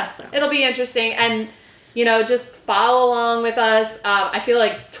 Yeah. It'll be interesting. And, you know, just follow along with us. I feel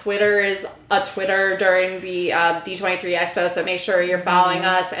like Twitter is a Twitter during the D23 Expo, so make sure you're following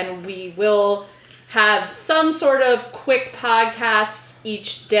us. And we will have some sort of quick podcast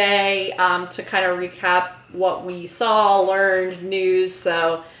each day to kind of recap what we saw, learned, news.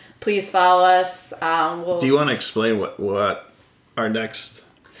 So please follow us. Do you want to explain what our next?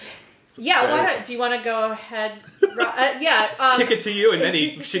 Yeah, do you want to go ahead? Yeah. Kick it to you, and then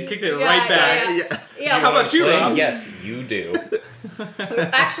he should kick it Yeah, right back. yeah. Yeah, How about you, Explain? Rob? Yes, you do.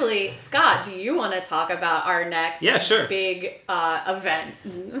 Actually, Scott, do you want to talk about our next big event?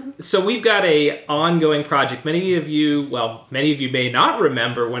 So we've got a ongoing project. Many of you may not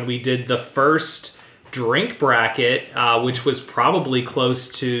remember when we did the first drink bracket, which was probably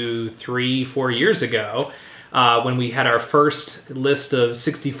close to 3-4 years ago, when we had our first list of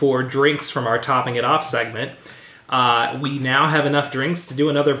 64 drinks from our Topping It Off segment. We now have enough drinks to do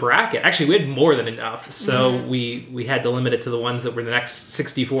another bracket. Actually, we had more than enough, so we had to limit it to the ones that were the next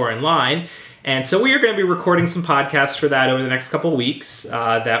 64 in line. And so we are going to be recording some podcasts for that over the next couple weeks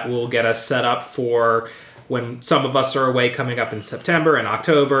that will get us set up for when some of us are away coming up in September and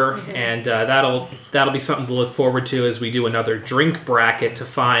October. And that'll be something to look forward to as we do another drink bracket to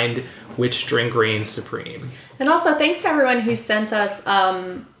find which drink reigns supreme. And also, thanks to everyone who sent us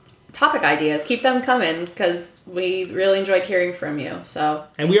topic ideas. Keep them coming because we really enjoyed hearing from you. So,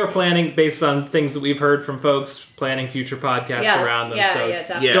 And we are planning, based on things that we've heard from folks, planning future podcasts yes, around them. yeah, so yeah,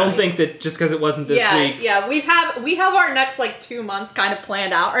 definitely. Yeah. don't think that just because it wasn't this week. Yeah, we have our next like 2 months kind of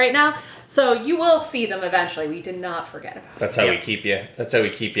planned out right now, so you will see them eventually. We did not forget about it. That's how we keep you. That's how we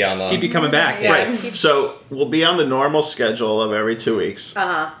keep you on the. Keep you coming back. Yeah. Right. Keep- So we'll be on the normal schedule of every 2 weeks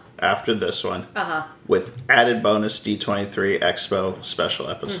Uh-huh. after this one, with added bonus D23 Expo special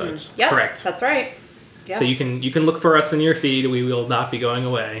episodes. Yep, Correct. That's right. Yeah. So you can look for us in your feed. We will not be going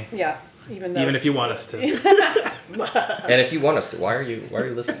away, yeah, even if you want us to. And if you want us to, why are you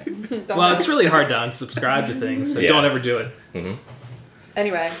listening? Well, it's really hard to unsubscribe to things, so Yeah. don't ever do it.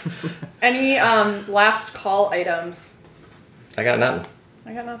 Anyway, any last call items? I got nothing.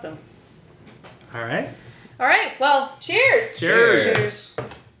 I got nothing. All right. All right. Well, cheers. Cheers.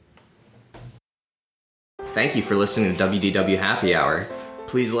 Thank you for listening to WDW Happy Hour.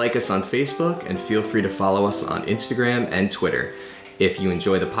 Please like us on Facebook and feel free to follow us on Instagram and Twitter. If you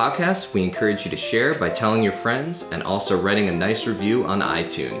enjoy the podcast, we encourage you to share by telling your friends and also writing a nice review on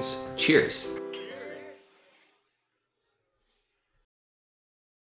iTunes. Cheers.